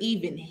never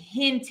even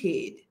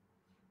hinted,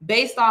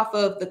 based off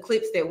of the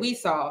clips that we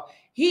saw,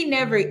 he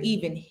never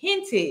even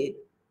hinted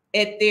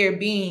at there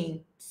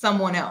being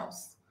someone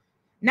else,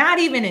 not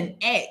even an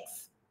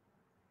ex.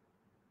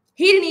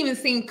 He didn't even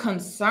seem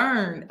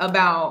concerned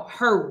about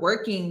her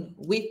working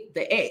with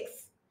the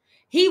ex.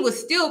 He was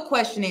still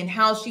questioning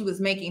how she was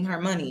making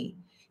her money.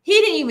 He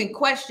didn't even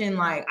question,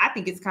 like, I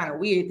think it's kind of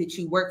weird that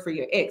you work for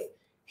your ex.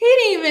 He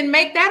didn't even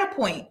make that a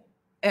point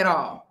at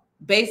all,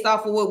 based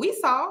off of what we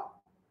saw.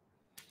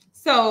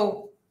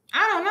 So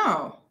I don't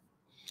know.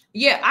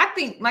 Yeah, I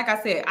think, like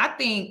I said, I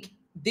think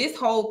this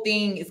whole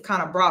thing is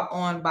kind of brought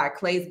on by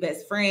Clay's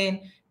best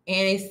friend.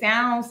 And it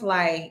sounds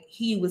like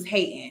he was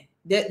hating.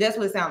 That's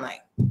what it sounds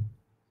like.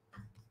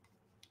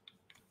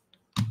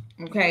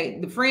 Okay,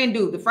 the friend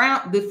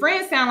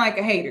sound like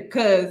a hater,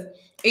 because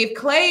if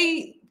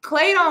Clay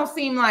don't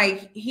seem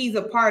like he's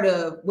a part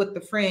of what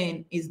the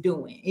friend is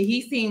doing.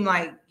 He seemed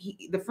like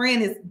the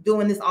friend is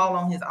doing this all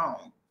on his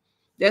own.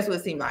 That's what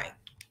it seemed like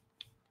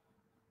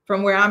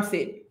from where I'm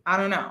sitting. I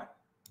don't know.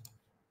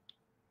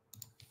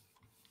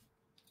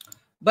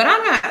 But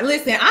I'm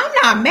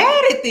not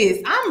mad at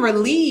this. I'm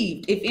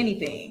relieved, if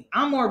anything.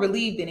 I'm more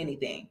relieved than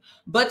anything.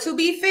 But to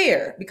be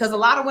fair, because a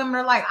lot of women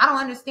are like, I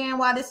don't understand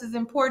why this is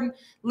important.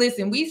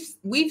 Listen,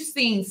 we've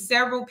seen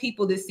several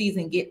people this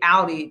season get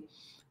outed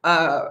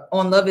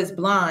on Love is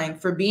Blind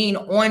for being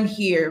on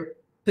here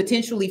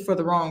potentially for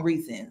the wrong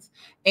reasons.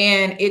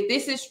 And if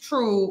this is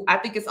true, I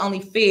think it's only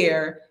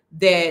fair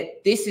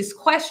that this is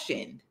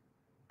questioned.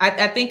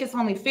 I think it's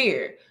only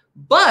fair.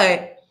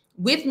 But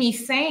with me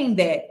saying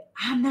that,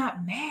 I'm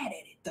not mad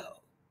at it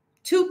though.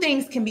 Two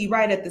things can be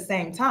right at the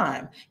same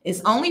time. It's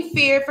only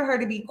fair for her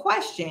to be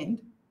questioned,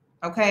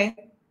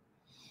 okay?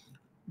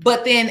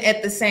 But then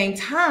at the same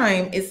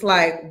time, it's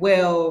like,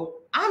 well,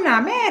 I'm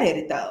not mad at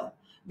it though.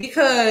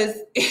 Because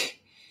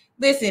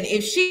listen,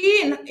 if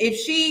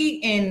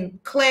she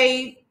and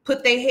Clay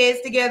put their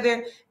heads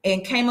together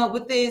and came up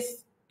with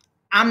this,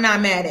 I'm not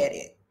mad at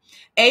it.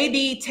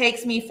 AD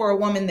takes me for a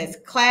woman that's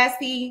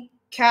classy,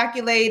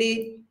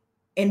 calculated,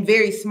 and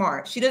very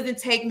smart. She doesn't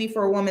take me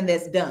for a woman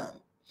that's dumb,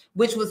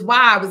 which was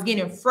why I was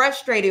getting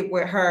frustrated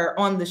with her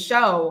on the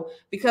show,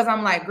 because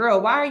I'm like,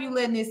 girl, why are you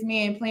letting this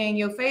man play in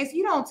your face?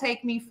 You don't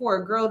take me for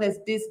a girl that's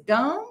this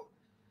dumb.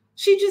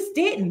 She just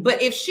didn't.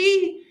 But if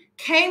she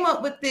came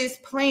up with this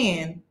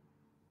plan,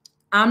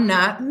 I'm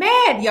not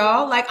mad,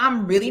 y'all. Like,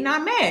 I'm really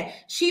not mad.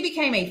 She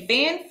became a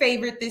fan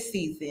favorite this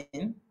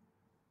season.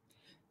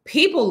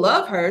 People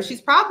love her.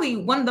 She's probably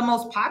one of the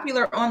most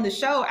popular on the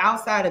show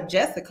outside of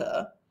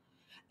Jessica.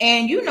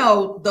 And you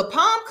know, the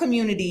Palm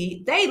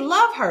community, they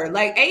love her.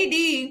 Like,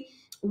 AD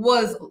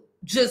was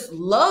just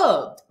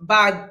loved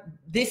by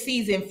this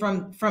season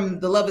from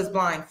the Love is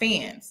Blind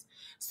fans.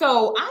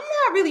 So I'm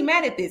not really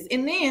mad at this.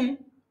 And then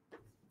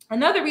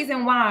another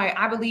reason why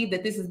I believe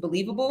that this is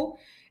believable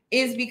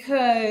is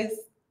because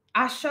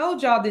I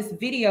showed y'all this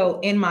video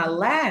in my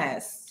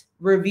last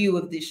review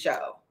of this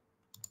show.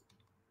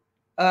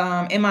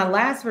 In my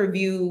last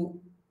review,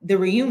 the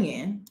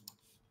reunion.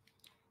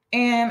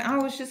 And I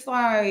was just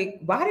like,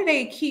 why do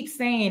they keep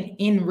saying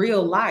in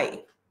real life?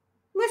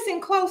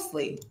 Listen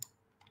closely.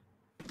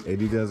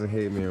 AD doesn't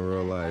hate me in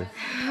real life.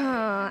 Oh,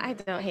 I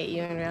don't hate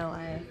you in real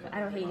life.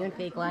 I don't hate you in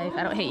fake life.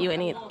 I don't hate you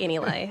in any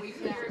life.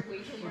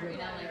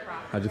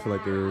 How'd you feel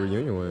like the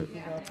reunion went?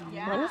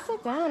 Let me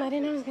sit down. I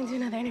didn't know I was going to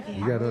do another interview.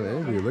 You got another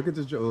interview. Look at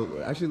this dress.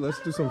 Actually,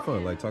 let's do some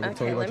fun. Like, tell me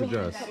about your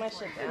dress. Put my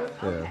shit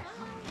down. Yeah.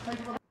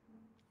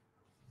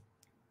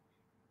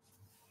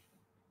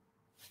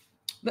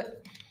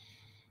 But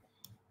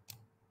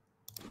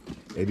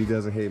AD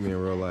doesn't hate me in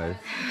real life.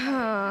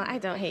 Oh, I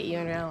don't hate you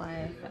in real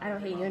life. I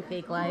don't hate you in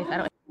fake life. I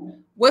don't.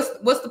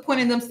 What's the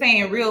point of them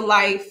saying real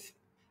life?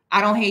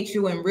 I don't hate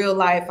you in real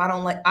life. I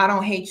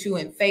don't hate you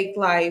in fake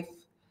life.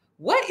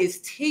 What is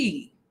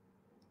tea?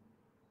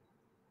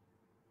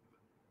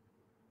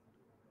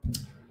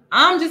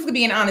 I'm just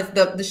being honest.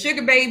 The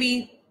sugar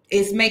baby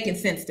is making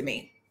sense to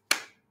me.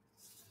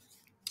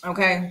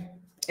 Okay.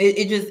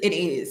 It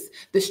is.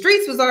 The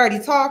streets was already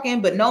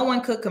talking, but no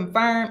one could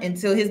confirm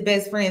until his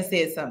best friend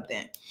said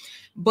something.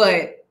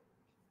 But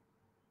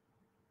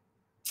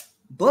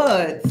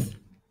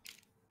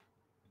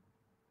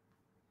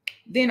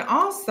then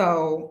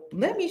also,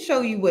 let me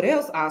show you what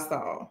else I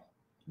saw.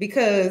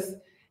 Because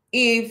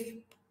if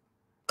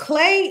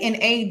Clay and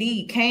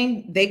AD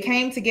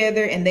came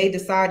together and they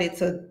decided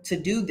to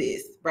do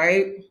this,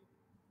 right?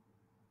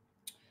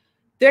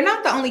 They're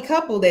not the only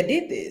couple that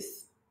did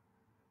this.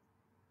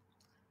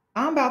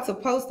 I'm about to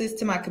post this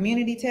to my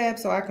community tab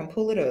so I can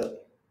pull it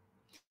up.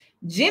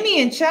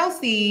 Jimmy and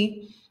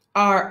Chelsea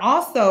are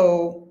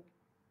also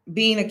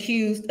being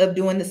accused of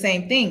doing the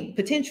same thing,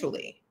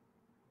 potentially.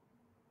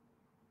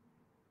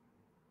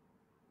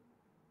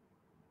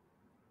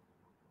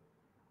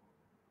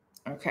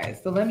 Okay,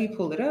 so let me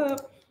pull it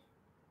up.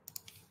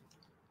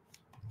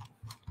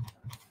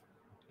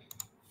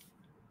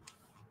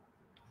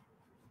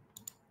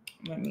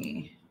 Let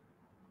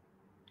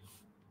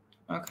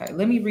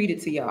me read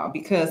it to y'all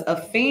because a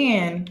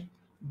fan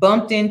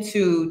bumped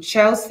into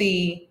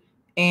Chelsea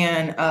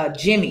and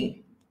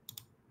Jimmy.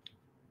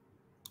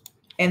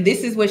 And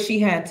this is what she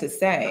had to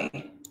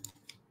say.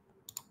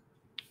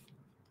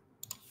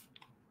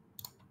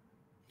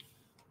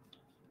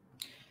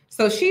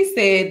 So she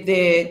said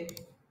that,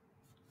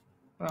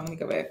 let me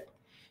go back.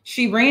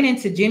 She ran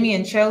into Jimmy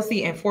and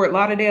Chelsea in Fort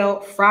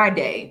Lauderdale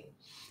Friday.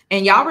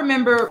 And y'all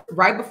remember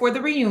right before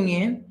the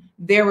reunion,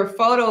 there were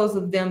photos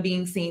of them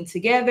being seen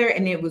together,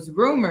 and it was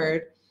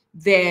rumored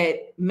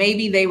that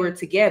maybe they were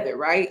together,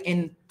 right?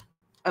 And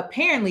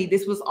apparently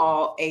this was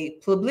all a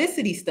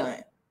publicity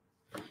stunt.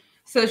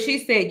 So she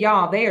said,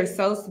 y'all, they are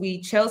so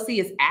sweet.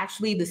 Chelsea is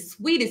actually the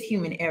sweetest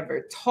human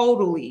ever.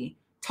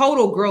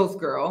 Total girl's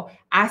girl.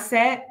 I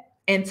sat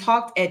and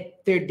talked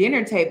at their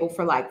dinner table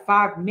for like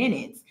 5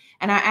 minutes,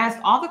 and I asked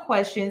all the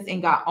questions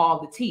and got all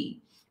the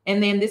tea.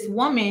 And then this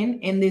woman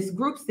in this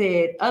group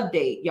said,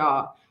 update,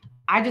 y'all.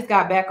 I just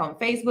got back on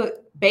Facebook.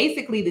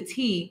 Basically, the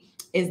tea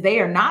is they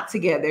are not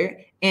together,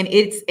 and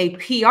it's a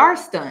PR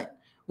stunt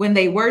when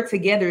they were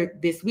together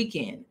this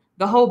weekend.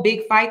 The whole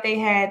big fight they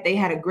had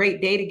a great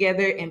day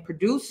together, and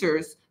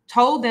producers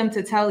told them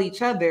to tell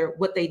each other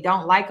what they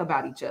don't like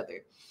about each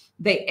other.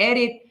 They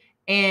edit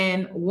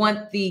and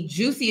want the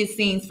juiciest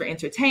scenes for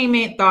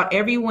entertainment, thought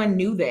everyone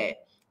knew that.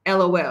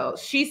 LOL.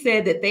 She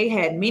said that they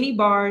had mini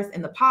bars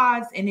in the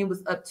pods and it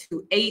was up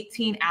to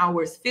 18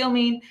 hours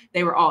filming.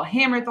 They were all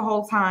hammered the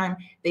whole time.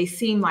 They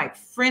seemed like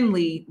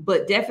friendly,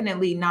 but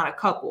definitely not a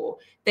couple.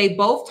 They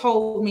both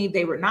told me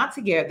they were not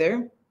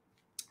together.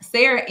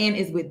 Sarah N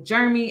is with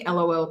Jeremy.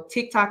 LOL.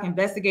 TikTok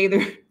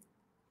investigator.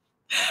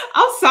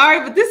 I'm sorry,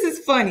 but this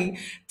is funny.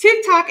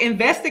 TikTok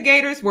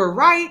investigators were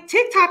right.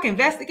 TikTok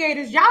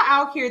investigators, y'all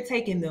out here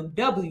taking them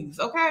W's,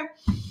 okay?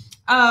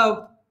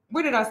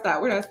 Where did I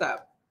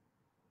stop?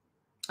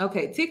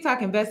 Okay,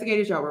 TikTok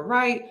investigators, y'all were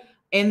right.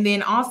 And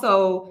then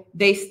also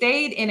they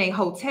stayed in a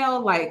hotel,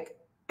 like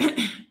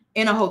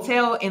in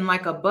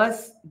like a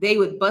bus. They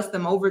would bus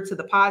them over to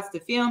the pods to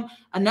film.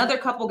 Another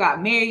couple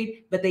got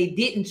married, but they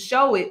didn't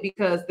show it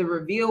because the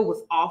reveal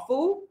was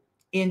awful.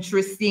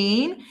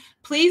 Interesting.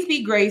 Please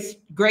be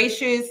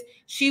gracious.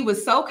 She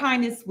was so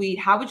kind and sweet.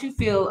 How would you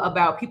feel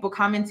about people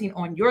commenting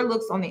on your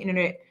looks on the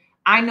internet?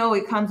 I know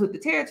it comes with the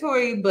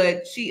territory,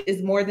 but she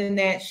is more than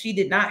that. She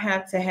did not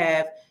have to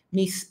have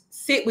me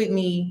sit with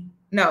me.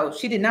 No,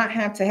 she did not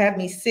have to have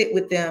me sit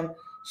with them.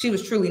 She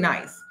was truly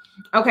nice.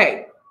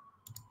 Okay.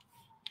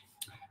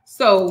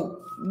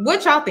 So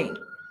what y'all think?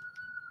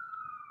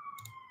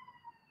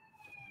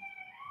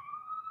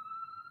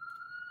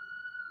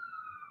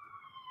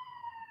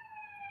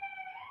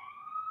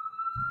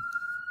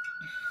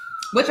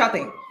 What y'all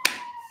think?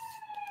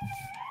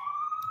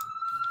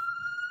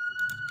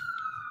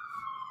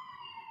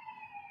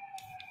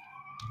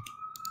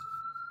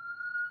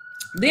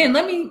 Then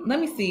let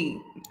me see.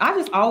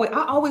 I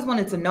always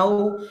wanted to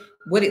know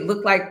what it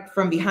looked like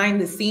from behind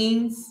the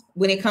scenes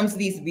when it comes to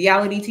these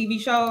reality TV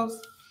shows.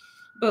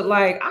 But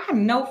like, I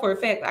know for a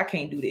fact I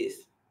can't do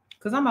this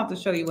because I'm about to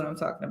show you what I'm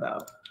talking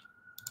about.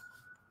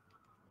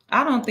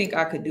 I don't think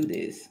I could do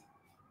this.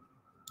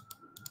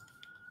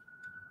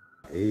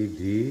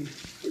 AD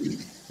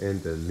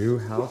in the new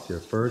house, your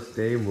first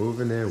day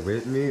moving in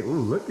with me.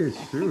 Ooh, look at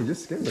you. Your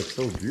skin looks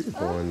so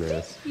beautiful in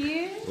this.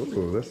 Yeah.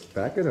 Ooh, let's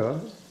back it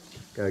up.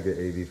 Gotta get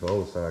AD for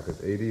whole side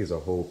because AD is a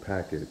whole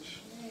package.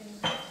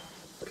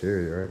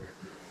 Period, right?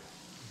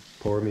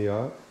 Pour me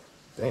up.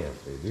 Damn,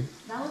 baby.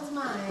 That was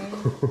mine. I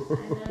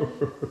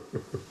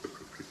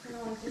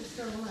don't like it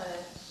so much.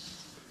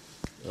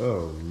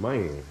 Oh,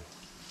 man.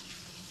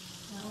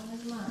 That one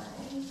is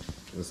mine.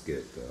 Let's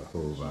get the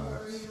whole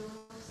vibes.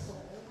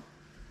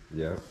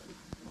 Yeah.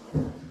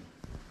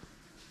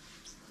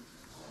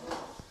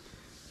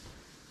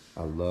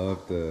 I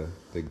love the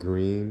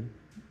green.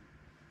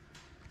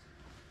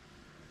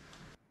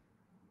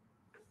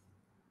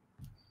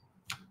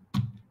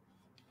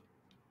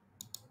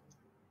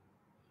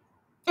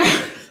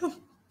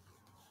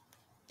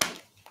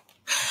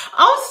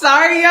 I'm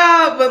sorry,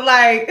 y'all, but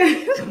like,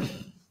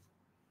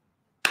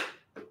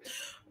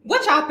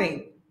 what y'all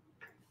think?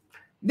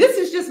 This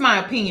is just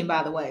my opinion,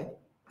 by the way.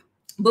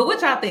 But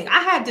what y'all think? I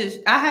had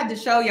to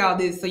show y'all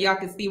this so y'all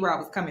can see where I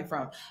was coming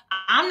from.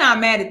 I'm not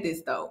mad at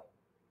this though.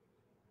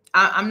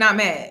 I'm not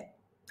mad.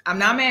 I'm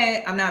not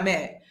mad. I'm not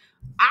mad.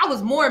 I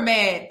was more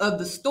mad of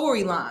the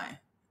storyline.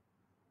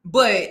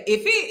 But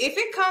if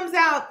it comes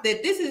out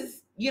that this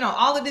is, you know,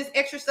 all of this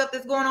extra stuff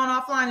that's going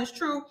on offline is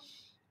true,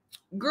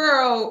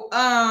 girl,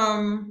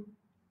 I'm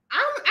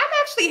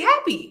actually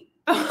happy.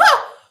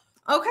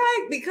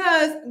 Okay,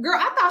 because girl,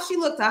 I thought she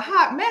looked a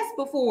hot mess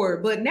before,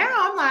 but now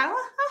I'm like, okay,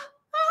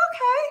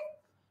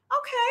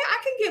 I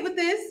can get with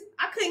this.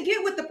 I couldn't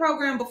get with the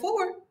program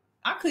before.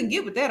 I couldn't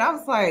get with that. I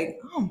was like,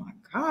 oh my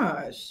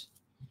gosh.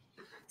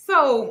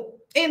 So,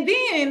 and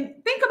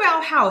then think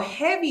about how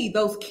heavy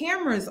those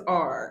cameras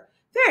are.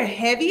 They're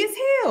heavy as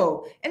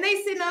hell. And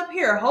they sitting up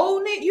here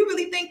holding it. You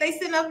really think they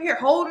sitting up here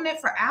holding it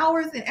for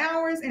hours and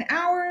hours and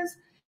hours?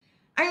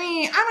 I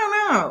mean,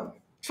 I don't know.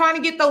 Trying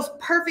to get those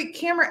perfect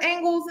camera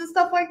angles and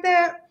stuff like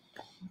that.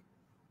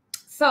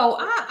 So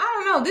I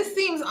don't know. This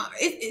seems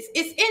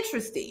it's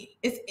interesting.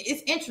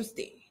 It's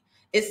interesting.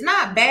 It's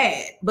not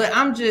bad, but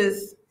I'm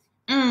just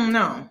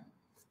no.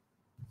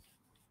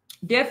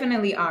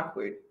 Definitely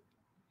awkward.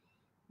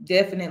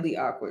 Definitely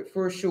awkward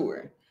for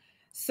sure.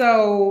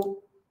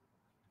 So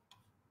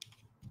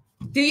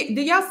do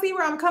y'all see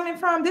where I'm coming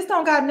from? This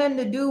don't got nothing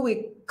to do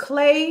with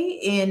Clay,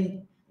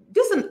 and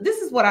this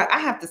is what I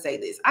have to say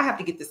this. I have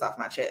to get this off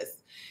my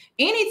chest.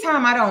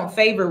 Anytime I don't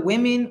favor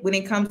women when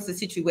it comes to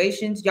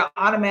situations, y'all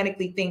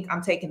automatically think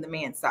I'm taking the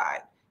man's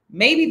side.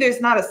 Maybe there's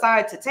not a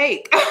side to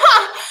take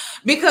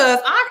because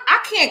I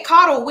can't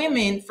coddle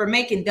women for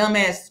making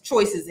dumbass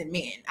choices in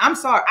men. I'm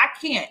sorry, I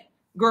can't,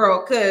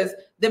 girl, because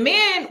the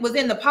man was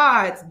in the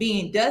pods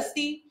being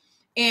dusty,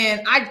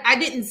 and I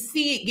didn't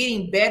see it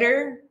getting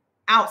better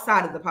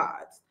outside of the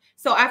pods.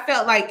 So I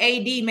felt like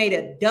AD made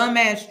a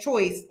dumbass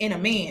choice in a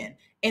man,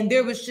 and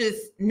there was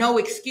just no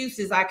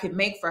excuses I could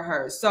make for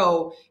her.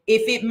 So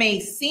if it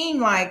may seem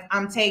like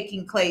I'm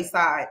taking Clay's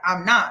side,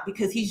 I'm not,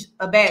 because he's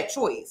a bad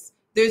choice.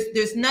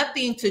 There's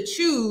nothing to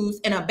choose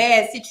in a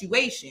bad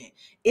situation.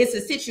 It's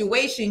a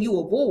situation you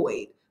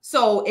avoid.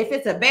 So if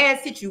it's a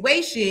bad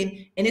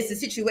situation and it's a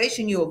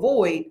situation you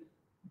avoid,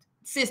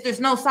 since there's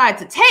no side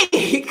to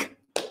take,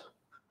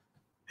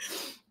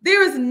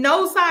 there's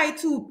no side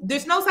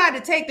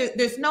to take.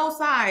 There's no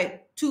side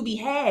to be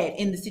had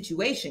in the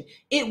situation.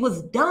 It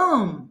was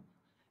dumb.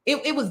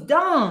 It was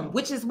dumb,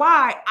 which is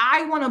why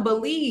I want to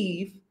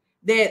believe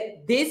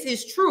that this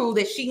is true,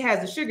 that she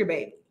has a sugar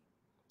baby.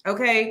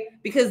 Okay?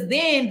 Because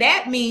then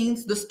that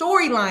means the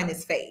storyline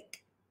is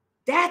fake.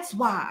 That's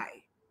why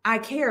I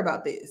care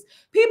about this.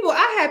 People,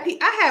 I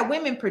had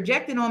women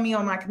projecting on me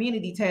on my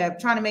community tab,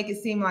 trying to make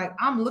it seem like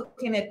I'm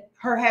looking at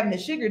her having a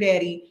sugar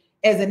daddy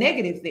as a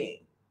negative thing.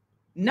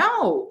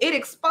 No, it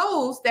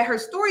exposed that her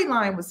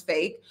storyline was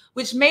fake,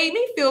 which made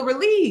me feel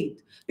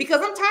relieved,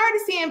 because I'm tired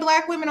of seeing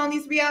Black women on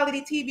these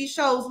reality TV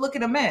shows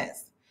looking a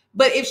mess.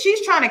 But if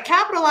she's trying to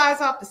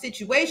capitalize off the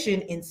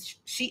situation and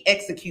she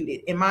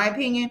executed, in my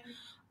opinion,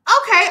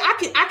 okay,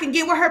 I can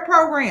get with her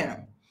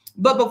program.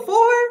 But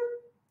before,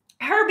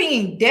 her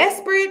being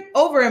desperate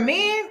over a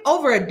man,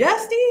 over a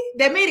Dusty,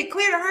 that made it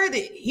clear to her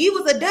that he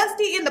was a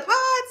Dusty in the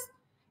pods,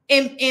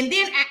 and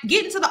then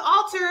getting to the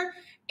altar,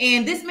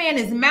 and this man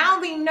is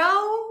mouthing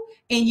no,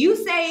 and you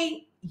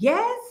say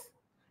yes,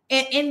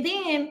 and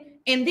then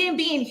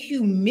being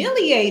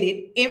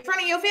humiliated in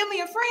front of your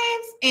family and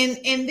friends,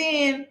 and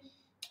then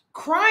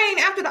crying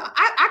after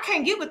I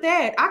can't get with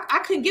that. I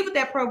couldn't get with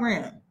that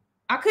program.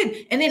 I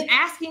couldn't. And then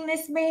asking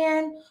this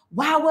man,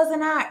 why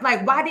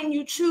didn't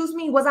you choose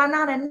me? Was I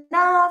not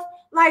enough?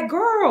 Like,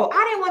 girl,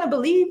 I didn't want to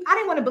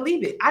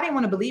believe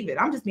it.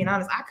 I'm just being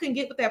honest. I couldn't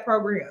get with that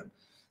program.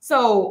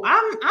 So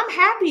I'm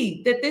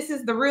happy that this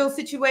is the real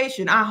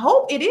situation. I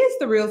hope it is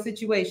the real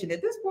situation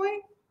at this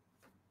point.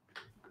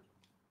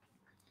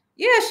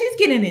 Yeah, she's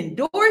getting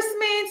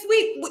endorsements.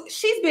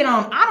 She's been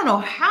on, I don't know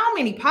how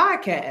many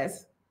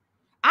podcasts.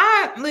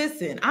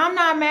 Listen, I'm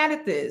not mad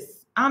at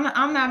this. I'm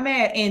not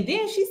mad. And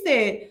then she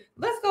said,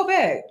 let's go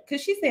back,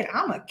 because she said,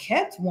 I'm a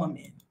kept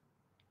woman.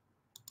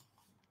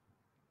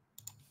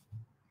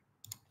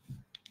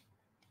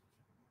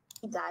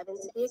 dive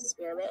into the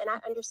experiment, and I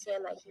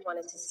understand that he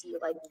wanted to see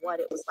like what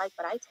it was like,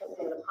 but I told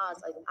him in the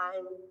pause, like,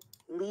 I'm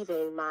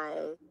leaving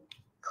my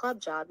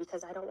club job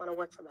because I don't want to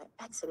work for my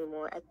ex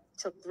anymore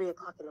till 3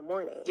 o'clock in the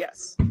morning.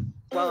 Yes.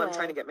 Well, While I'm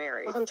trying to get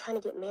married. Well, I'm trying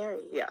to get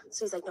married. Yeah.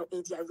 So he's like, no,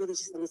 AD, I really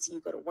just need to see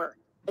you go to work.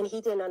 And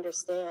he didn't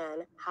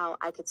understand how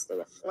I could stay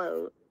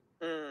afloat.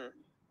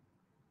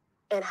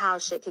 And how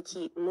shit could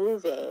keep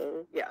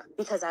moving. Yeah.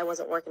 Because I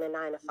wasn't working a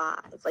 9 to 5.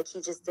 Like,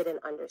 he just didn't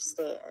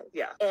understand.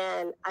 Yeah.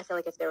 And I feel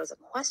like if there was a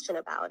question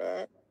about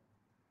it,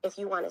 if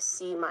you want to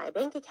see my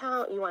bank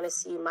account, you want to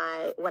see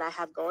what I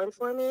have going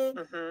for me,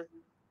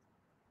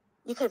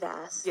 you could have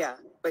asked. Yeah,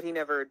 but he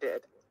never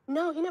did.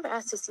 No, he never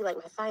asked to see like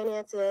my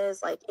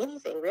finances, like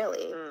anything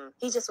really.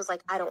 He just was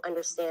like, I don't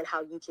understand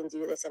how you can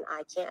do this and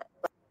I can't.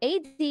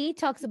 AD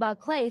talks about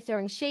Clay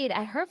throwing shade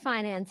at her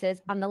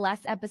finances on the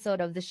last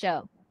episode of the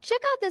show. Check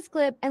out this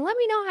clip and let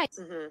me know how.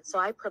 So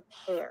I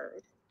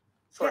prepared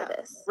for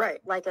this, right?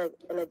 Like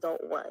an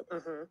adult would.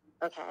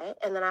 Okay,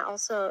 and then I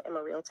also am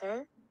a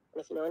realtor.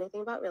 And if you know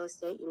anything about real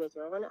estate, you make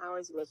your own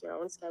hours, you make your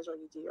own schedule,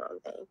 you do your own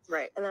thing.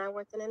 Right. And then I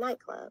worked in a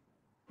nightclub,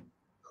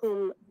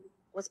 whom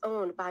was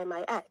owned by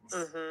my ex.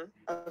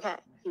 Okay,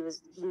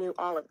 he knew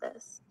all of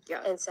this.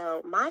 Yeah. And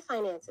so my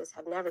finances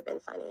have never been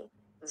funny.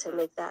 To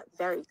make that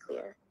very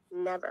clear,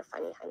 never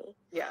funny, honey.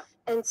 Yeah.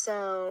 And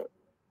so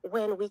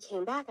when we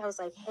came back, I was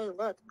like, hey,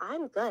 look,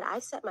 I'm good. I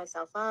set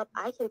myself up.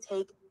 I can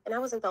take, and I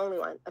wasn't the only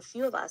one. A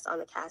few of us on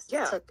the cast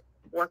took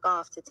work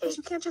off to take.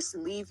 You can't just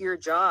leave your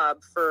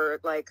job for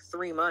like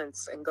 3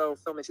 months and go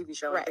film a TV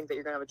show and think that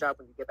you're going to have a job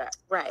when you get back.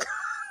 Right.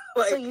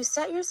 Like, so you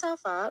set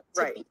yourself up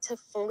to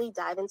fully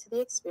dive into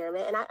the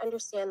experiment. And I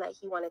understand that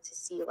he wanted to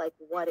see like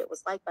what it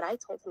was like. But I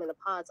told him in the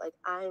pods, like,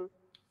 I'm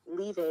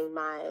leaving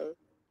my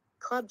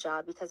club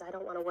job because I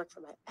don't want to work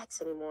for my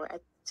ex anymore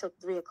till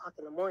 3 o'clock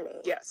in the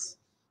morning. Yes.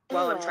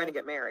 While I'm trying to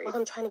get married. While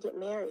I'm trying to get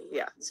married.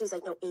 Yeah. So he's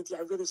like, no, AD,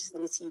 I really just need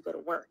to see you go to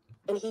work.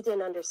 And he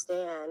didn't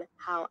understand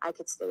how I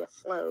could stay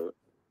afloat.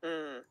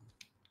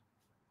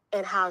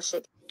 And how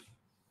shit.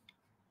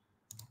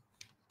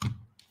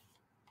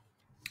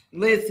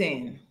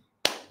 Listen.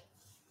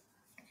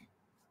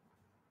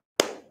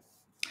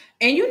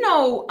 And you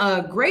know,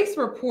 Grace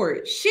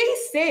Report, she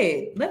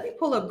said, let me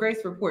pull up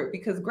Grace Report,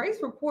 because Grace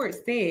Report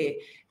said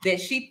that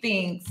she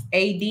thinks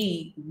AD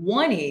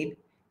wanted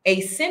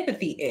a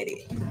sympathy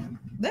edit.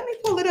 Let me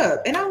pull it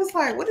up. And I was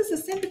like, what is a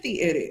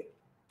sympathy edit?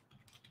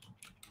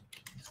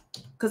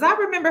 Because I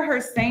remember her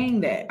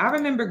saying that. I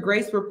remember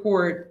Grace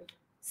Report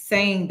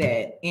saying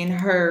that in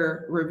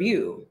her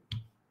review.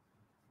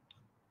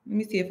 Let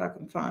me see if I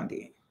can find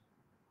it.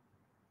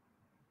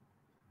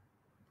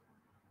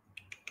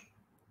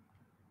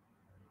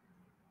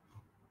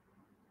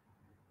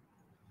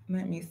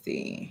 Let me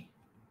see.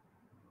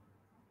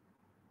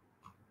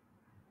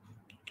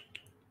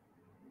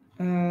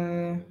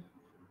 Oh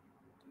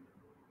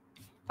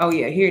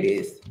yeah, here it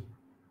is.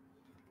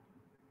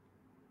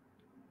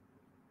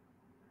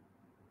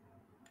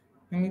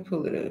 Let me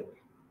pull it up.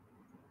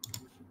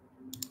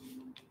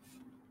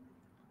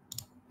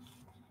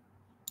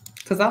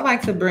 Because I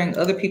like to bring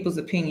other people's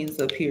opinions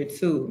up here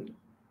too.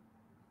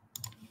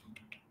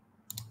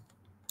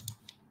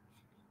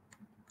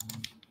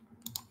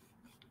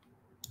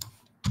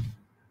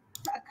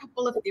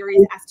 Of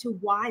theories as to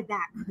why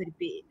that could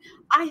be.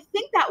 I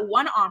think that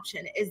one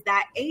option is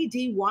that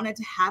AD wanted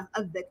to have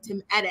a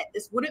victim edit.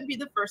 This wouldn't be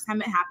the first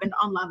time it happened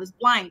on Love is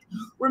Blind.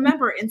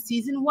 Remember, in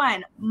season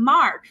 1,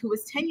 Mark, who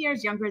was 10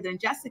 years younger than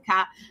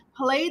Jessica,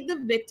 played the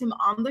victim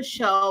on the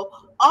show.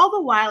 All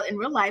the while in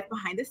real life,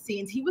 behind the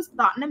scenes, he was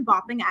thotting and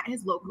bopping at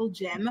his local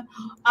gym,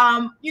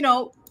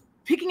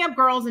 picking up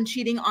girls and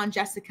cheating on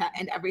Jessica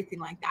and everything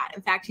like that.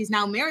 In fact, he's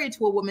now married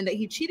to a woman that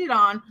he cheated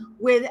on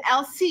with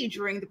LC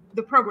during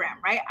the program,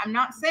 right? I'm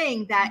not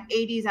saying that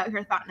AD's out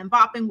here thotting and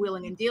bopping,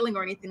 wheeling and dealing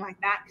or anything like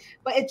that,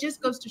 but it just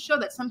goes to show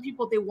that some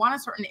people, they want a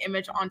certain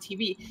image on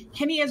TV.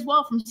 Kenny as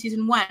well from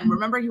season 1.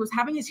 Remember, he was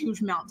having his huge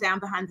meltdown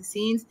behind the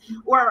scenes,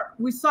 or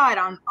we saw it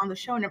on the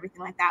show and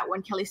everything like that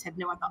when Kelly said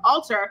no at the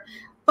altar.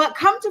 But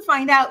come to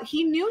find out,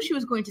 he knew she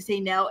was going to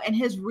say no, and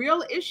his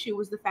real issue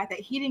was the fact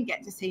that he didn't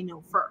get to say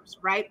no first,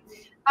 right?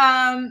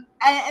 And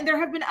there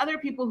have been other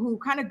people who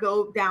kind of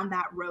go down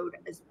that road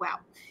as well.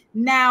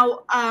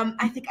 Now,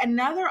 I think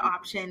another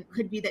option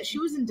could be that she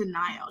was in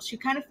denial. She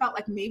kind of felt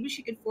like maybe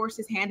she could force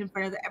his hand in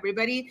front of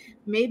everybody.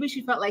 Maybe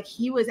she felt like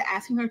he was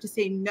asking her to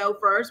say no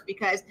first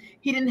because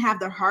he didn't have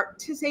the heart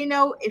to say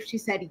no if she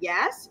said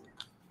yes.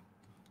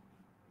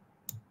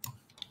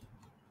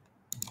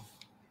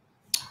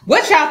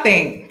 What y'all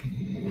think?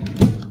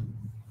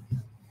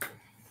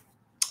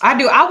 I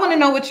do. I want to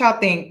know what y'all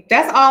think.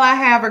 That's all I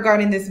have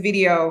regarding this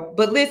video.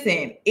 But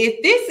listen,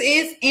 if this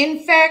is in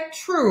fact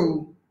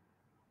true,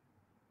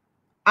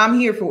 I'm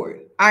here for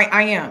it.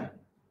 I am.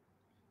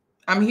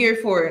 I'm here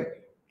for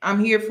it.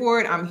 I'm here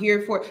for it. I'm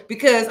here for it.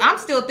 Because I'm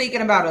still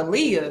thinking about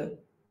Aaliyah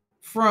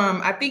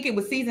from, I think it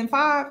was season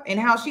 5,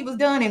 and how she was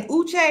done in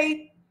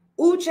Uche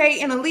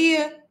and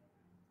Aaliyah.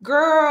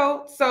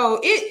 Girl. So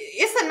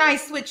it's a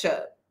nice switch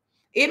up.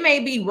 It may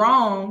be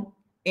wrong,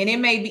 And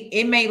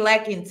it may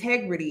lack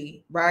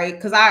integrity, right?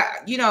 Because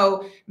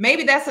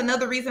maybe that's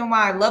another reason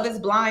why Love is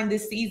Blind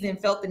this season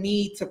felt the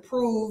need to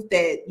prove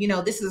that,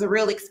 this is a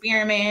real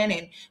experiment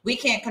and we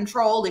can't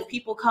control if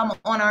people come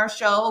on our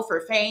show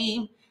for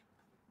fame.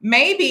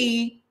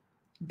 Maybe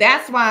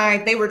that's why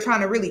they were trying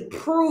to really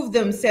prove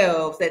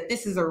themselves that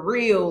this is a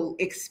real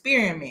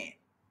experiment.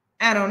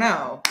 I don't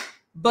know.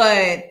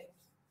 But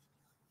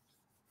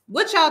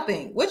what y'all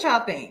think?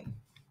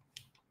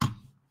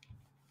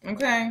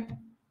 Okay.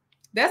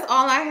 That's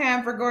all I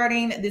have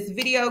regarding this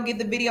video. Give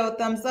the video a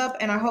thumbs up,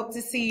 and I hope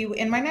to see you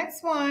in my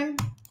next one.